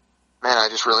I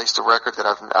just released a record that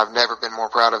I've never been more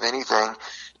proud of anything.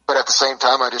 But at the same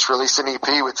time, I just released an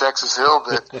EP with Texas Hill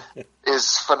that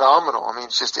is phenomenal. I mean,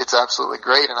 it's absolutely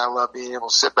great. And I love being able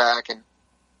to sit back and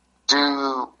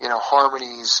do,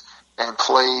 harmonies and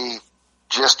play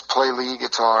lead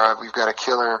guitar. We've got a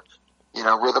killer,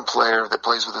 rhythm player that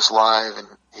plays with us live, and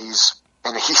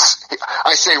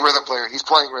I say rhythm player, he's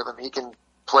playing rhythm. He can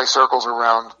play circles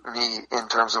around me in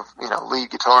terms of, lead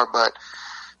guitar, but,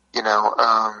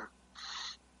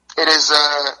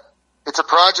 it's a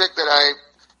project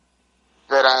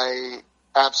that I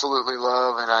absolutely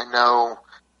love, and I know,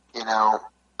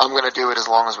 I'm going to do it as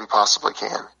long as we possibly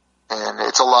can. And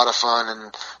it's a lot of fun.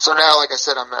 And so now, like I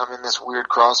said, I'm in this weird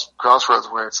crossroads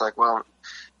where it's like, well,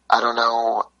 I don't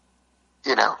know,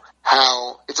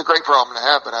 how, it's a great problem to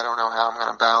have, but I don't know how I'm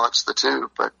going to balance the two.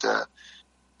 But,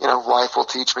 life will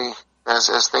teach me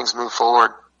as things move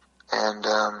forward, and,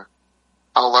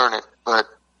 I'll learn it. But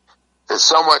there's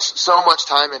so much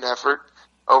time and effort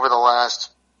over the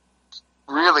last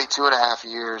really 2.5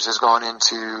 years has gone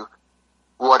into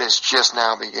what is just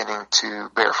now beginning to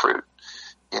bear fruit.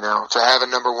 To have a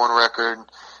number one record,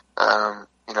 for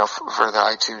the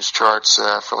iTunes charts,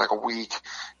 for like a week,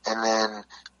 and then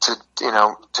to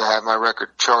have my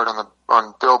record chart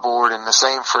on Billboard, and the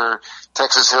same for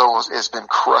Texas Hill has been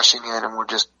crushing it, and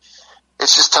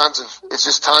it's just tons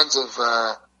of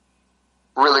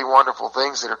really wonderful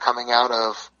things that are coming out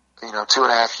of,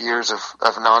 2.5 years of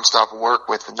nonstop work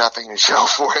with nothing to show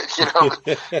for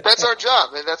it. That's our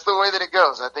job, and that's the way that it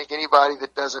goes. I think anybody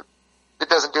that doesn't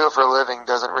do it for a living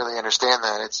doesn't really understand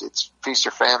that. It's feast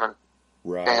or famine.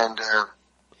 Right. And,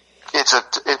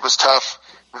 it was tough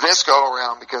this go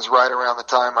around, because right around the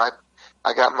time I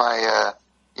got my,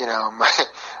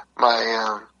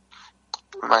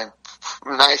 my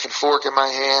knife and fork in my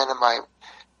hand and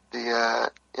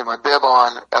my bib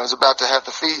on, I was about to have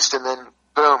the feast, and then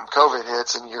boom, COVID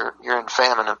hits, and you're in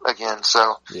famine again.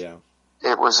 So yeah,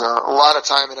 it was a lot of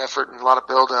time and effort and a lot of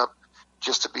build up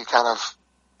just to be kind of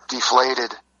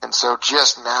deflated. And so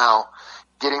just now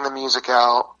getting the music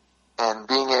out and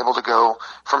being able to go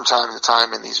from time to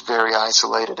time in these very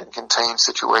isolated and contained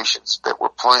situations that we're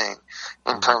playing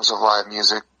in terms of live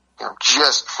music,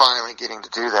 just finally getting to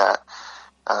do that,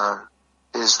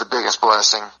 is the biggest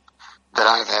blessing that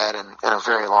I've had in a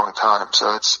very long time.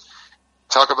 So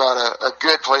talk about a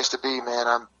good place to be,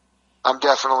 man. I'm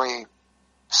definitely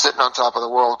sitting on top of the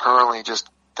world currently, just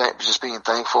being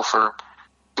thankful for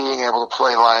being able to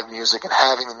play live music and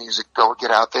having the music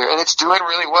get out there. And it's doing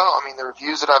really well. I mean, the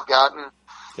reviews that I've gotten,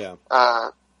 yeah.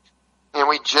 And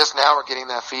we just now are getting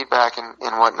that feedback and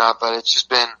whatnot, but it's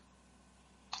been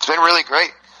really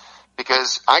great,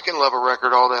 because I can love a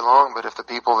record all day long, but if the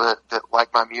people that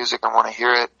like my music and want to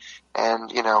hear it, and,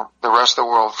 the rest of the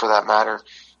world for that matter,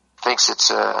 thinks it's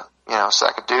a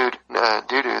sack of doo-doo,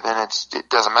 then it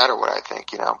doesn't matter what I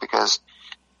think, because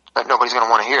nobody's going to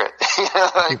want to hear it.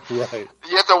 Right.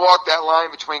 You have to walk that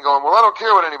line between going, well, I don't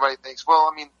care what anybody thinks. Well,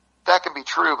 I mean, that can be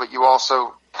true, but you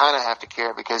also kind of have to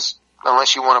care, because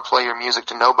unless you want to play your music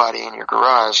to nobody in your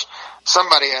garage,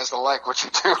 somebody has to like what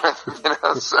you're doing,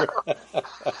 so.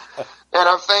 And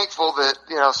I'm thankful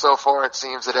that, so far it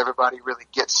seems that everybody really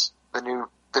gets the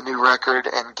new record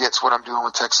and gets what I'm doing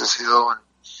with Texas Hill. And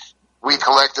we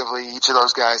collectively, each of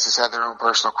those guys has had their own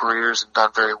personal careers and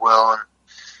done very well. And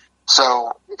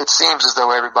so it seems as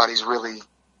though everybody's really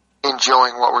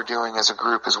enjoying what we're doing as a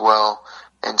group as well.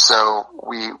 And so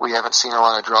we haven't seen a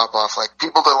lot of drop off. Like,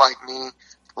 people that like me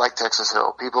like Texas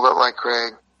Hill. People that like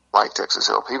Craig like Texas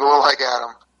Hill. People that like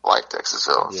Adam like Texas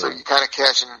Hill. Yeah. So you kind of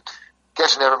catching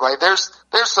everybody. There's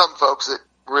some folks that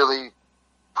really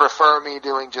prefer me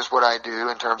doing just what I do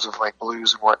in terms of like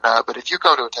blues and whatnot. But if you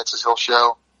go to a Texas Hill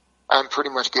show, I'm pretty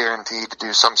much guaranteed to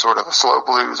do some sort of a slow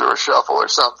blues or a shuffle or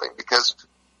something, because,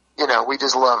 we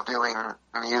just love doing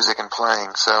music and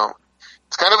playing. So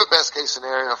it's kind of a best case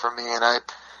scenario for me, and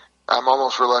I'm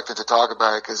almost reluctant to talk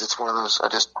about it because it's one of those, I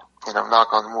just,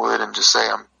 knock on wood and just say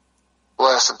I'm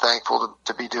blessed and thankful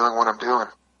to be doing what I'm doing.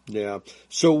 Yeah.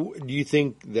 So do you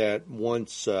think that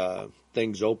once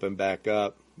things open back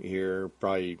up here,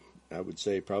 I would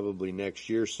say probably next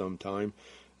year sometime,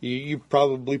 you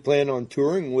probably plan on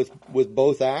touring with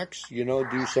both acts,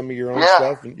 do some of your own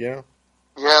stuff? Yeah.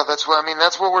 Yeah, that's what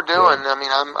we're doing. Yeah. I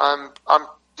mean, I'm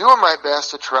doing my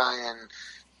best to try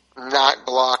and not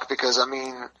block because,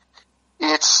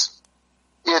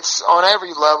 it's on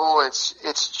every level.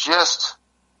 It's just,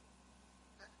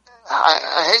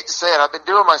 I hate to say it. I've been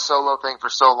doing my solo thing for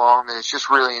so long that it's just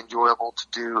really enjoyable to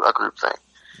do a group thing.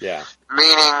 Yeah.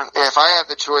 Meaning, if I have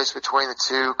the choice between the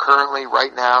two currently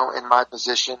right now in my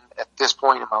position at this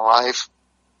point in my life,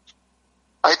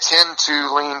 I tend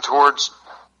to lean towards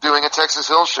doing a Texas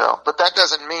Hill show. But that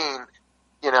doesn't mean,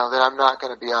 that I'm not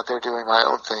going to be out there doing my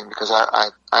own thing because I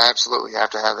absolutely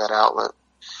have to have that outlet.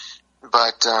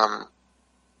 But,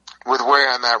 with where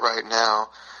I'm at right now,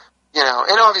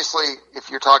 and obviously if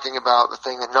you're talking about the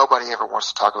thing that nobody ever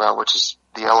wants to talk about, which is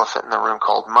the elephant in the room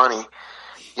called money,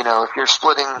 if you're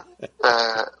splitting,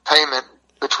 payment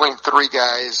between three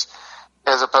guys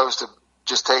as opposed to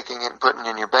just taking it and putting it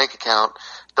in your bank account,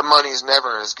 the money's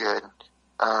never as good,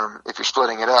 if you're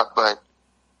splitting it up. But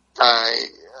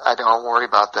I don't worry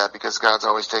about that because God's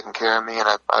always taking care of me, and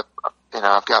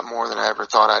I've got more than I ever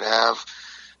thought I'd have.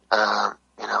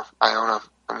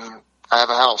 I have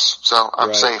a house, so I'm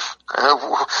right. safe.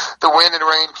 The wind and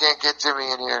rain can't get to me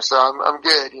in here, so I'm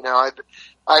good.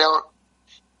 I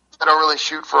don't really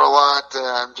shoot for a lot.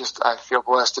 I feel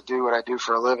blessed to do what I do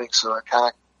for a living, so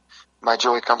my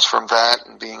joy comes from that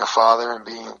and being a father and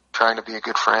trying to be a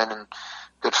good friend and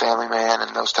good family man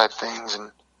and those type things.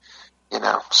 And,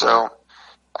 so,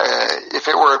 if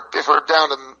it were down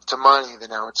to money,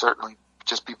 then I would certainly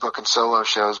just be booking solo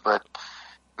shows. But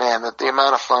man, the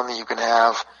amount of fun that you can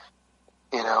have,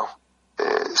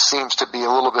 seems to be a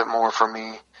little bit more for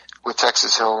me with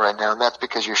Texas Hill right now. And that's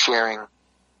because you're sharing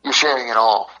it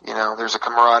all. There's a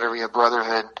camaraderie, a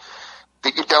brotherhood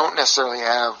that you don't necessarily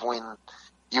have when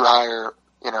you hire,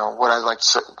 what I like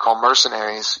to call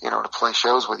mercenaries, to play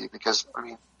shows with you. Because,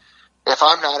 if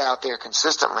I'm not out there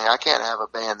consistently, I can't have a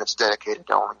band that's dedicated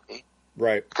to only me.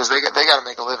 Right. Because they got to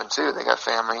make a living too. They got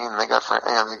family and they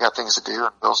got things to do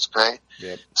and bills to pay.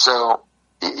 Yep. So,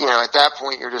 at that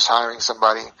point, you're just hiring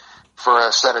somebody for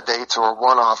a set of dates or a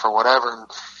one-off or whatever. And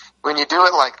when you do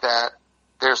it like that,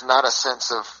 there's not a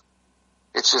sense of,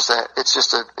 it's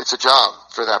a job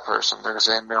for that person. They're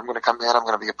saying, I'm going to come in, I'm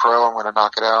going to be a pro, I'm going to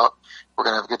knock it out, we're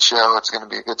going to have a good show, it's going to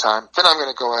be a good time. Then I'm going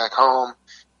to go back home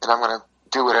and I'm going to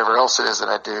do whatever else it is that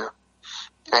I do.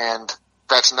 And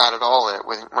that's not at all it.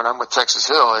 When I'm with Texas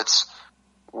Hill,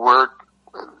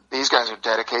 these guys are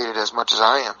dedicated as much as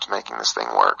I am to making this thing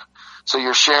work. So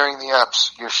you're sharing the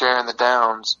ups, you're sharing the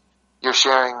downs, you're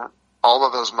sharing all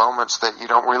of those moments that you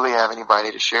don't really have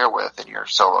anybody to share with in your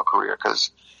solo career.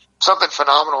 Because something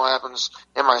phenomenal happens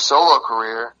in my solo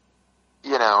career,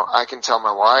 I can tell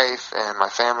my wife and my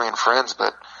family and friends,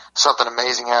 but something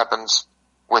amazing happens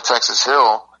with Texas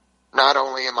Hill. Not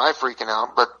only am I freaking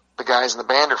out, but the guys in the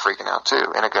band are freaking out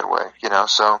too, in a good way,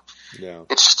 so yeah.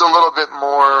 It's just a little bit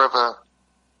more of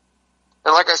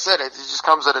and like I said, it just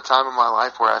comes at a time in my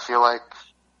life where I feel like,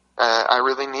 I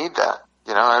really need that,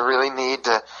 I really need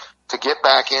to get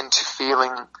back into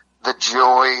feeling the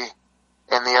joy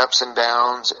and the ups and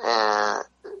downs and,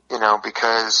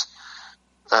 because,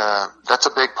 that's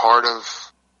a big part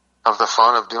of the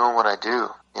fun of doing what I do,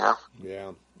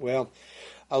 Yeah. Well,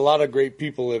 a lot of great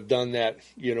people have done that,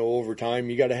 over time.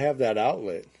 You got to have that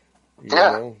outlet.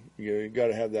 You got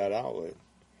to have that outlet.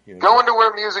 Going to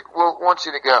where music wants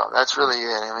you to go. That's really it.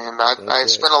 I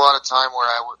spent a lot of time where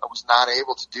I was not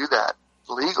able to do that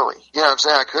legally. You know what I'm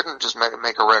saying? I couldn't just make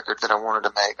a record that I wanted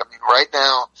to make. Right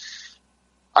now,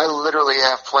 I literally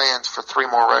have plans for 3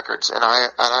 more records, and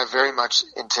I very much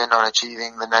intend on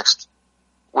achieving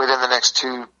within the next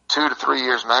 2 to 3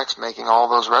 years max, making all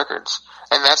those records.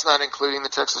 And that's not including the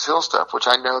Texas Hill stuff, which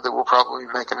I know that we'll probably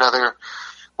make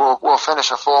we'll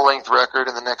finish a full-length record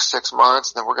in the next 6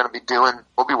 months, and then we'll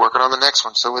be working on the next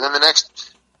one. So within the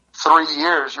next 3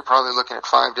 years, you're probably looking at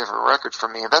 5 different records for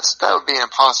me. That would be an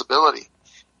impossibility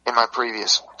in my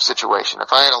previous situation.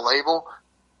 If I had a label,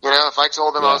 if I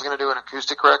told them I was going to do an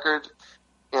acoustic record,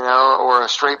 or a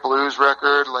straight blues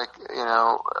record,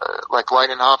 like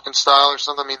Lightning Hopkins style or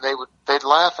something, they'd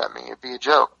laugh at me. It'd be a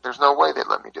joke. There's no way they'd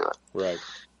let me do it. Right.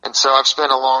 And so I've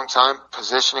spent a long time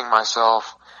positioning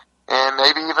myself and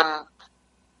maybe even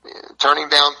turning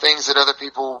down things that other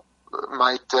people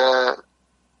might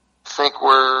think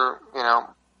were,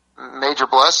 major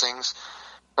blessings,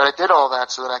 but I did all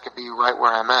that so that I could be right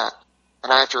where I'm at.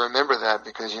 And I have to remember that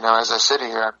because, as I sit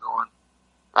here, I'm going,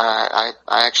 I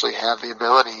actually have the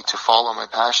ability to follow my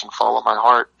passion, follow my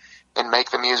heart, and make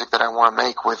the music that I want to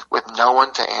make with no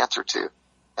one to answer to.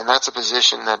 And that's a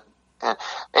position that, and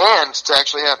to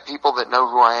actually have people that know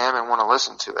who I am and want to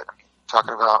listen to it. I mean,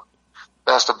 talking about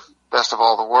best of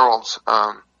all the worlds.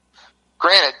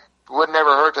 Granted, it would never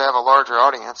hurt to have a larger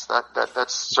audience.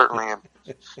 That's certainly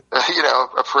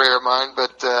a prayer of mine,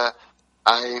 but,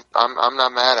 I'm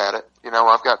not mad at it.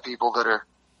 I've got people that are,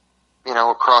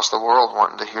 across the world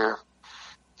wanting to hear.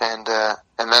 And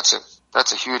that's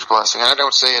a huge blessing. And I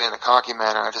don't say it in a cocky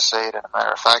manner. I just say it in a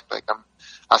matter of fact. Like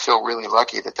I feel really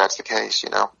lucky that that's the case,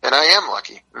 And I am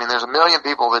lucky. I mean, there's a million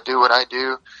people that do what I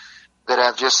do that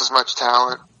have just as much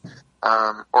talent,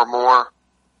 or more,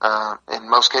 in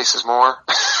most cases more.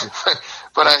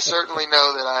 But I certainly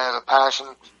know that I have a passion,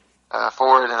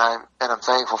 for it, and I'm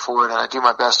thankful for it, and I do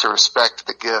my best to respect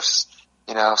the gifts.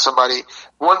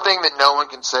 One thing that no one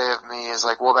can say of me is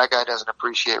like, well, that guy doesn't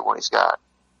appreciate what he's got.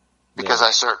 Because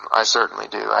I certainly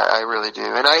do. I really do.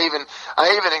 And I even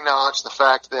acknowledge the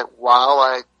fact that while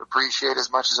I appreciate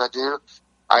as much as I do,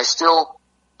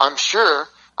 I'm sure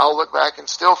I'll look back and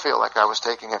still feel like I was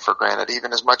taking it for granted,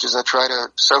 even as much as I try to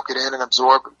soak it in and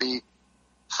absorb and be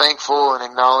thankful and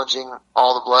acknowledging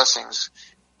all the blessings.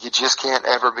 You just can't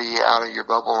ever be out of your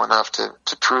bubble enough to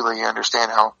truly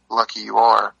understand how lucky you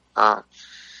are.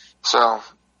 So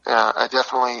I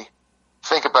definitely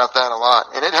think about that a lot,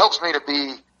 and it helps me to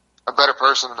be a better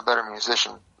person and a better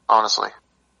musician, honestly.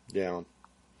 Yeah.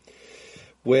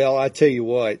 Well, I tell you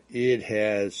what,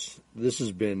 this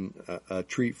has been a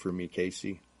treat for me,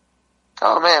 Casey.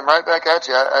 Oh man, right back at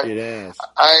you. It has.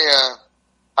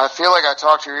 I feel like I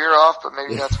talked your ear off, but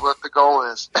maybe that's what the goal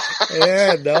is.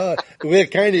 Yeah, no, well,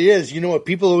 it kind of is. You know what?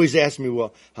 People always ask me,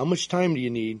 well, how much time do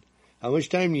you need? How much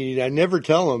time do you need? I never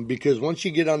tell them because once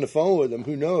you get on the phone with them,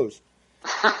 who knows?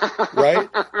 Right?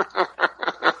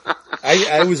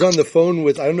 I was on the phone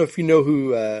with, I don't know if you know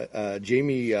who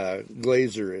Jamie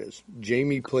Glazer is.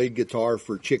 Jamie played guitar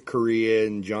for Chick Corea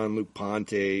and Jean-Luc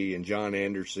Ponte and John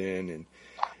Anderson and,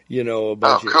 a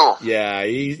bunch cool. Yeah,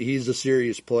 he's a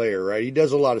serious player, right? He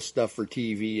does a lot of stuff for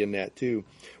TV and that too.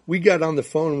 We got on the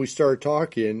phone and we started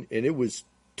talking, and it was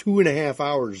 2.5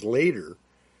 hours later.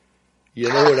 You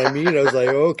know what I mean? I was like,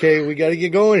 okay, we got to get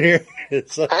going here.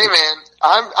 So, hey man,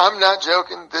 I'm not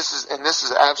joking. This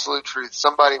is absolute truth.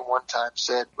 Somebody one time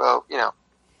said, well,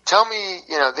 tell me,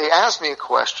 they asked me a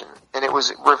question, and it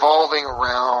was revolving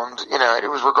around, it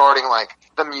was regarding like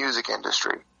the music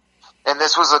industry. And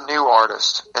this was a new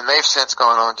artist, and they've since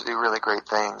gone on to do really great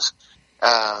things.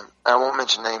 I won't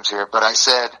mention names here, but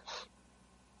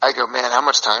I go, man, how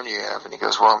much time do you have? And he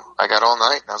goes, well, I got all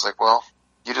night. And I was like, well,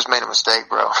 you just made a mistake,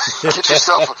 bro. Get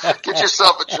yourself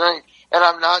a drink. And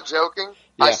I'm not joking.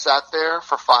 Yeah. I sat there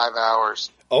for 5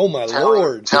 hours. Oh my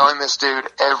Lord. Telling this dude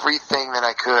everything that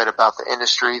I could about the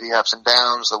industry, the ups and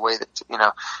downs, the way that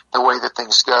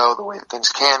things go, the way that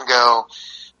things can go,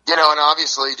 and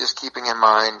obviously just keeping in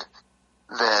mind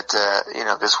that,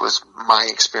 this was my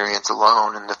experience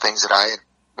alone and the things that I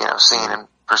had, seen and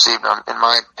perceived in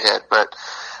my head. But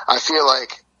I feel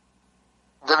like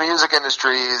the music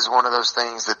industry is one of those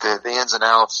things that the ins and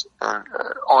outs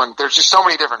there's just so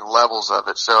many different levels of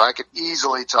it. So I could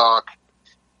easily talk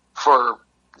for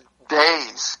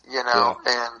days, Yeah.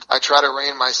 and I try to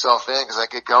rein myself in because I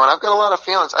get going. I've got a lot of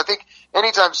feelings. I think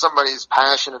anytime somebody's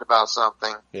passionate about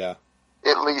something, yeah,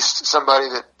 at least somebody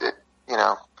that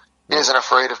isn't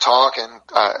afraid of talking,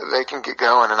 they can get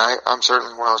going. And I'm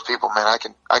certainly one of those people, man. I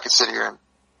can sit here and,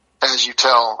 as you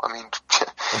tell, I mean,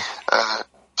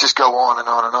 just go on and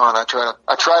on and on.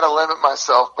 I try to limit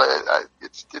myself, but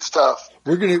it's tough.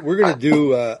 We're gonna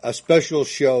do a special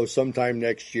show sometime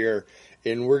next year,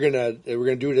 and we're gonna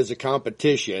do it as a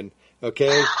competition.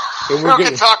 Okay, and we're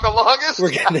gonna talk the longest.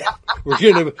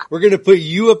 We're gonna put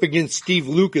you up against Steve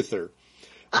Lukather.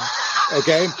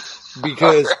 Okay,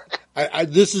 because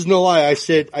this is no lie. I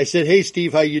said, hey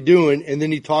Steve, how you doing? And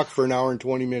then he talked for an hour and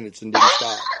 20 minutes and didn't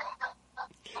stop.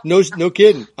 No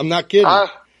kidding. I'm not kidding.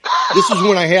 This is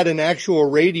when I had an actual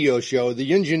radio show.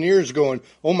 The engineer's going,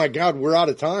 oh my God, we're out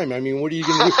of time. I mean, what are you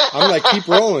going to do? I'm like, keep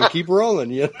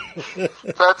rolling. Yeah.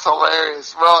 That's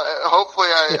hilarious. Well, hopefully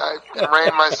I can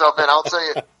rein myself in. I'll tell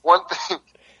you one thing.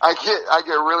 I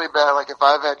get really bad. Like if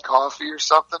I've had coffee or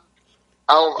something,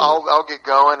 I'll get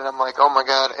going and I'm like, oh my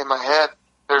God, in my head,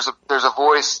 there's a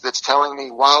voice that's telling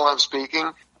me while I'm speaking,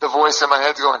 the voice in my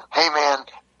head's going, hey man,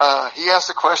 he asked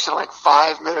a question like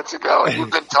 5 minutes ago and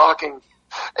you've been talking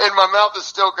and my mouth is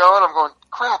still going. I'm going,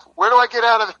 crap, where do I get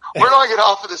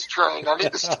off of this train? I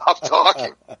need to stop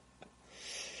talking.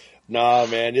 Nah,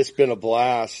 man, it's been a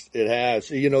blast. It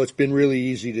has. It's been really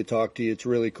easy to talk to you. It's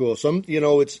really cool.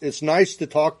 It's nice to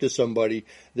talk to somebody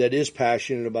that is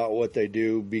passionate about what they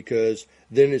do, because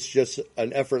then it's just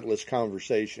an effortless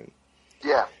conversation.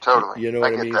 Yeah, totally. You know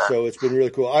what I mean? That. So it's been really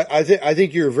cool. I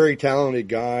think you're a very talented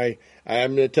guy.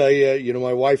 I'm going to tell you,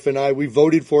 my wife and I, we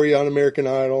voted for you on American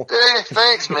Idol. Hey,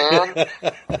 thanks, man.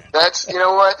 That's, you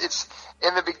know what? It's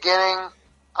in the beginning.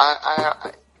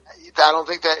 I don't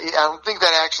think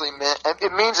that actually meant,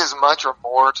 it means as much or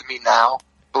more to me now,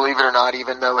 believe it or not,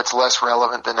 even though it's less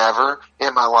relevant than ever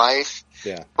in my life.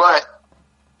 Yeah. But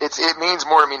it means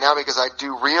more to me now, because I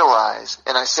do realize,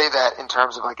 and I say that in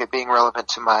terms of like it being relevant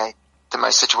to my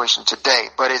situation today,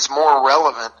 but it's more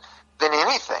relevant than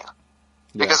anything.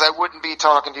 Yeah. Because I wouldn't be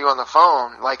talking to you on the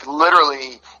phone. Like,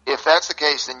 literally, if that's the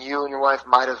case, then you and your wife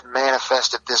might have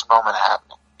manifested this moment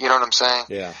happening. You know what I'm saying?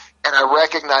 Yeah. And I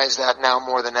recognize that now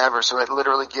more than ever. So it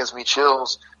literally gives me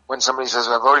chills when somebody says,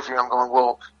 I voted for you. I'm going,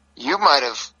 well, you might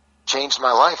have changed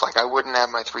my life. Like, I wouldn't have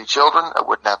my 3 children. I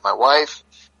wouldn't have my wife.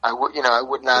 I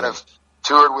would not have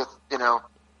toured with,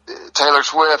 Taylor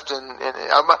Swift and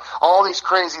all these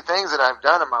crazy things that I've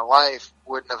done in my life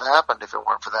wouldn't have happened if it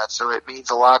weren't for that. So it means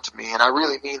a lot to me, and I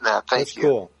really mean that. Thank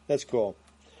you. That's cool.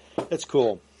 It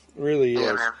really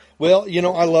is. Man. Well,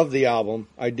 I love the album.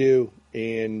 I do,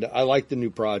 and I like the new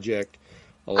project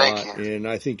a lot. Thank you. And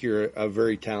I think you're a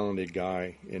very talented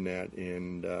guy in that,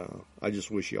 and I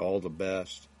just wish you all the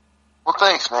best. Well,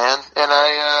 thanks, man. And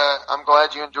I'm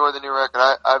glad you enjoyed the new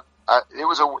record. It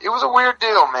was a weird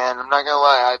deal, man. I'm not gonna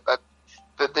lie.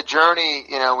 The journey,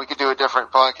 we could do a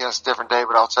different podcast, a different day,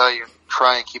 but I'll tell you,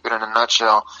 try and keep it in a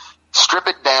nutshell. Strip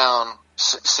it down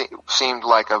seemed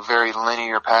like a very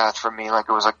linear path for me. Like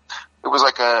it was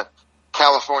like a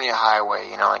California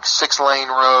highway, like 6-lane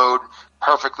road,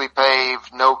 perfectly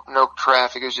paved, no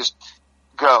traffic. It was just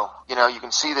go. You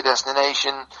can see the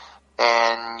destination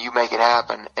and you make it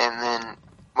happen. And then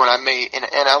when I made, and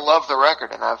I love the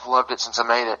record, and I've loved it since I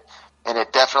made it, and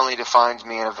it definitely defines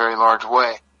me in a very large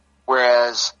way.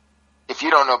 Whereas, if you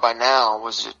don't know by now, it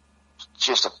was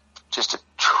just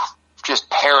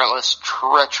perilous,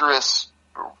 treacherous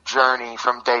journey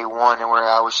from day one, and where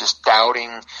I was just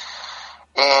doubting,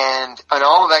 and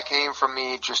all of that came from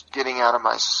me just getting out of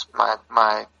my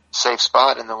safe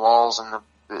spot in the walls and the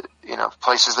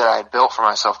places that I had built for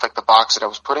myself, like the box that I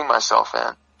was putting myself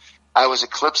in. I was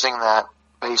eclipsing that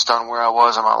based on where I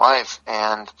was in my life,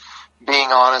 and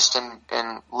being honest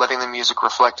and letting the music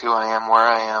reflect who I am, where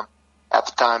I am at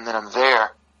the time that I'm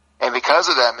there. And because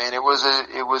of that, man, it was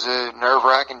a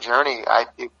nerve-wracking journey.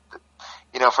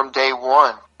 From day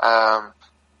one. But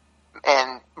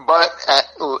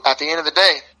at the end of the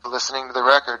day, listening to the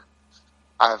record,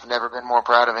 I've never been more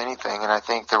proud of anything. And I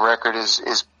think the record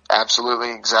is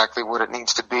absolutely exactly what it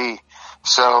needs to be.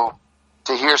 So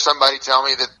to hear somebody tell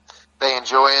me that they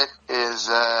enjoy it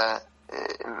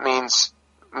it means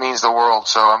the world.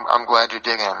 So I'm glad you're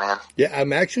digging it, man. Yeah,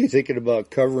 I'm actually thinking about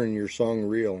covering your song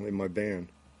 "Real" in my band.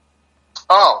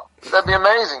 Oh, that'd be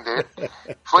amazing, dude.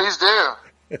 Please do.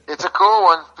 It's a cool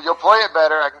one, but you'll play it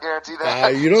better. I can guarantee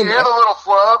that. You Did you hear the little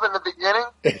flub in the beginning?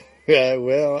 Yeah,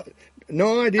 well,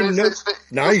 no, I didn't know.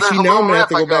 Now I'm going to have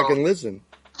to go back and listen.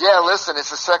 Yeah, listen, it's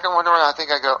the second one around. I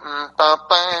think I go,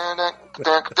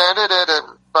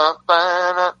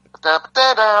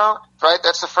 right?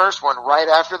 That's the first one. Right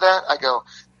after that, I go,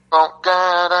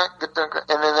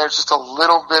 and then there's just a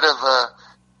little bit of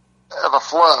a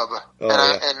flub. But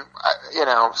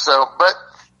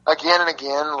again and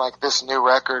again, like this new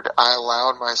record, I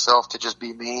allowed myself to just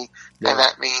be me. Yeah. And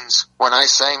that means when I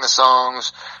sang the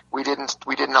songs, we didn't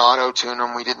auto-tune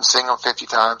them. We didn't sing them 50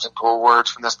 times and pull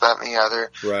words from this, that, and the other.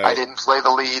 Right. I didn't play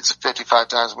the leads 55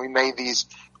 times. We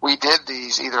did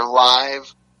these either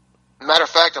live. Matter of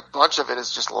fact, a bunch of it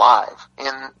is just live.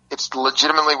 And it's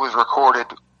legitimately was recorded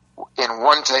in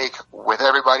one take with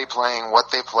everybody playing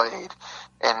what they played.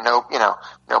 And no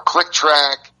click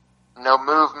track, no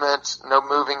movement, no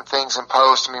moving things in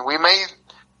post. I mean, we made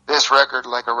this record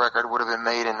like a record would have been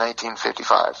made in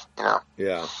 1955,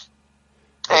 Yeah.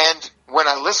 And when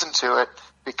I listen to it,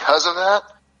 because of that,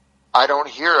 I don't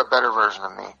hear a better version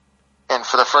of me. And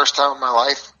for the first time in my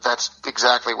life, that's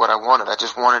exactly what I wanted. I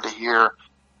just wanted to hear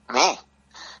me,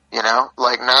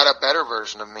 like not a better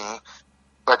version of me,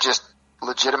 but just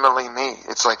legitimately me.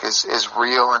 It's like as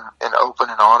real and open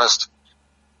and honest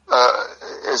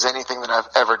as anything that I've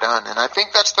ever done. And I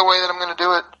think that's the way that I'm going to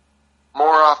do it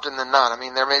more often than not. I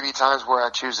mean, there may be times where I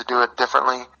choose to do it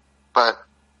differently, but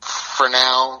for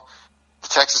now,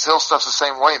 Texas Hill stuff's the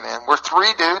same way, man. We're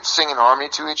three dudes singing harmony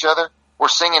to each other. We're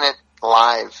singing it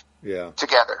live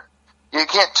together. You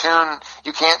can't tune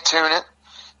it.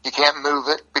 You can't move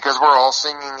it because we're all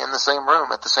singing in the same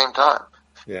room at the same time.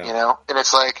 Yeah. You know, and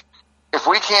it's like, if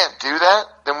we can't do that,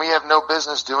 then we have no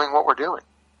business doing what we're doing.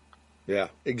 Yeah,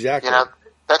 exactly. You know,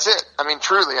 that's it. I mean,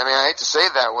 truly, I mean, I hate to say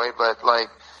it that way, but like,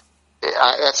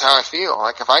 that's how I feel.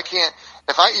 Like,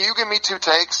 you give me 2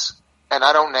 takes and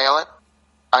I don't nail it,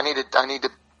 I need to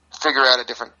figure out a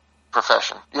different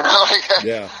profession. You know, like,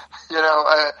 I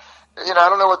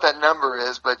don't know what that number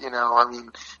is, but I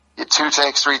mean, 2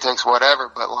 takes, 3 takes, whatever,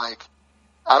 but like,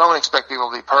 I don't expect people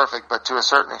to be perfect, but to a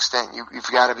certain extent, you've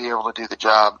got to be able to do the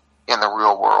job in the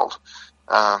real world,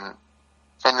 and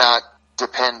not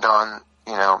depend on,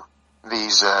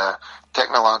 these,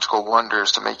 technological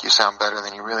wonders to make you sound better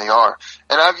than you really are.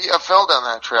 And I've fell down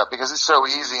that trap because it's so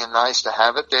easy and nice to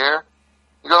have it there.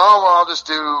 You go, oh, well,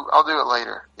 I'll do it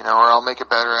later, or I'll make it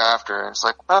better after. And it's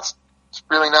like, it's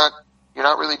really not, you're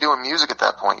not really doing music at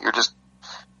that point. You're just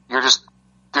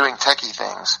doing techie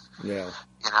things. Yeah.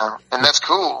 And that's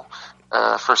cool,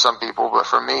 for some people, but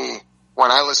for me,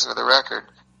 when I listen to the record,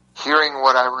 hearing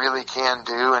what I really can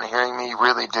do and hearing me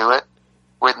really do it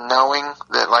with knowing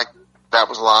that like that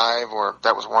was live or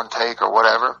that was 1 take or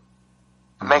whatever,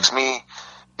 it's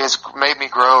made me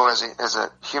grow as a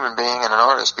human being and an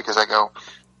artist, because I go,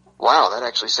 wow, that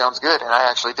actually sounds good. And I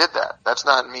actually did that. That's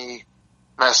not me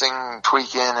messing,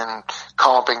 tweaking and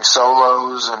comping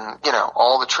solos and,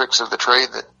 all the tricks of the trade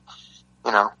that,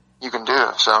 you can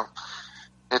do. So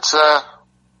it's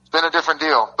been a different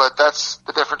deal, but that's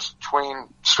the difference between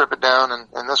Strip It Down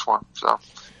and this one.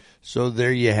 So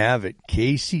there you have it.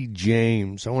 Casey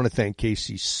James. I want to thank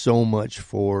Casey so much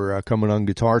for coming on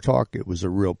Guitar Talk. It was a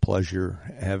real pleasure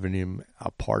having him a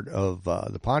part of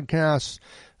the podcast.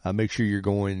 Make sure you're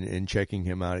going and checking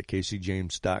him out at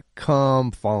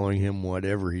CaseyJames.com, following him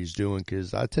whatever he's doing,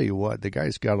 because I tell you what, the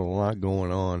guy's got a lot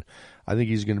going on. I think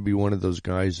he's going to be one of those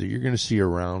guys that you're going to see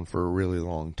around for a really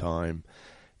long time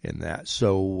in that.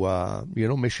 So,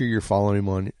 make sure you're following him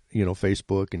on,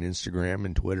 Facebook and Instagram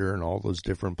and Twitter and all those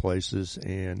different places,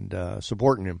 and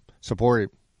supporting him.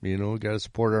 Support it. Got to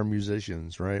support our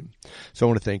musicians, right? So I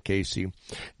want to thank Casey.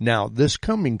 Now, this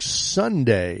coming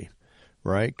Sunday,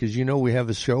 right, because we have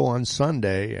a show on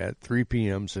Sunday at 3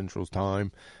 p.m. Central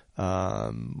Time.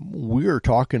 We are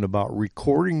talking about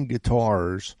recording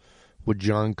guitars with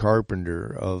John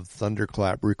Carpenter of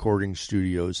Thunderclap Recording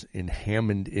Studios in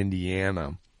Hammond,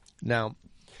 Indiana. Now,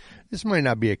 this might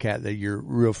not be a cat that you're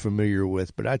real familiar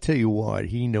with, but I tell you what,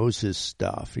 he knows his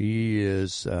stuff. He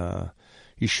is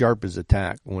he's sharp as a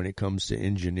tack when it comes to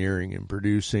engineering and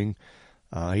producing.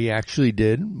 He actually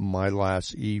did my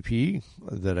last EP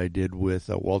that I did with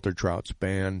Walter Trout's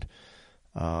band,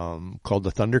 called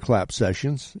the Thunderclap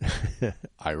Sessions,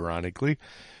 ironically.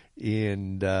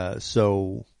 And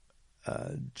so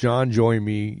John joined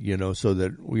me, so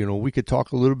that, we could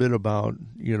talk a little bit about,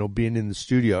 being in the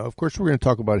studio. Of course, we're going to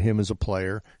talk about him as a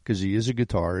player, because he is a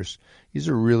guitarist. He's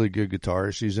a really good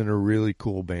guitarist. He's in a really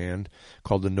cool band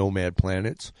called the Nomad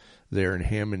Planets there in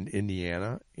Hammond,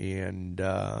 Indiana. And,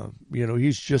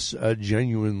 he's just a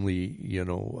genuinely,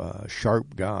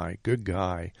 sharp guy, good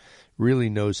guy, really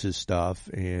knows his stuff.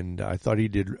 And I thought he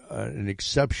did an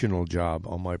exceptional job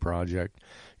on my project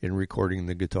in recording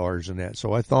the guitars and that.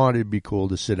 So I thought it'd be cool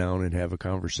to sit down and have a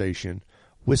conversation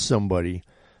with somebody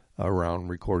around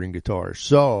recording guitars.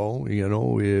 So,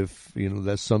 if,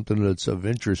 that's something that's of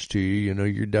interest to you,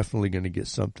 you're definitely going to get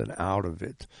something out of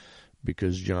it,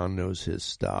 because John knows his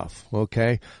stuff.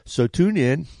 Okay. So tune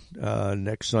in,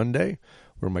 next Sunday,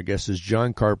 where my guest is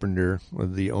John Carpenter,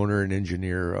 the owner and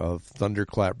engineer of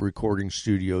Thunderclap Recording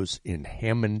Studios in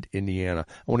Hammond, Indiana.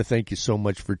 I want to thank you so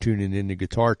much for tuning in to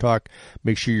Guitar Talk.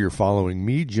 Make sure you're following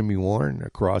me, Jimmy Warren,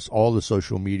 across all the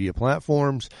social media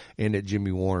platforms and at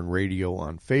Jimmy Warren Radio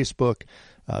on Facebook.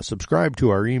 Subscribe to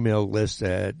our email list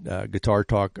at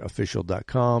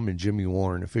guitartalkofficial.com and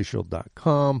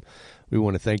jimmywarrenofficial.com. We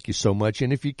want to thank you so much.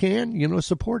 And if you can,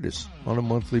 support us on a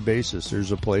monthly basis.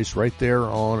 There's a place right there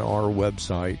on our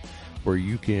website where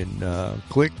you can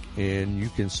click and you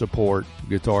can support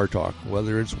Guitar Talk,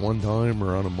 whether it's one time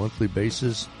or on a monthly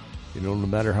basis. No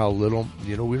matter how little.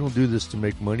 We don't do this to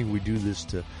make money. We do this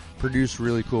to produce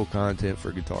really cool content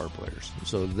for guitar players.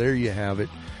 So there you have it.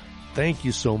 Thank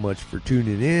you so much for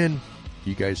tuning in.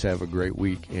 You guys have a great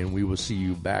week, and we will see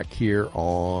you back here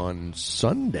on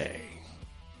Sunday.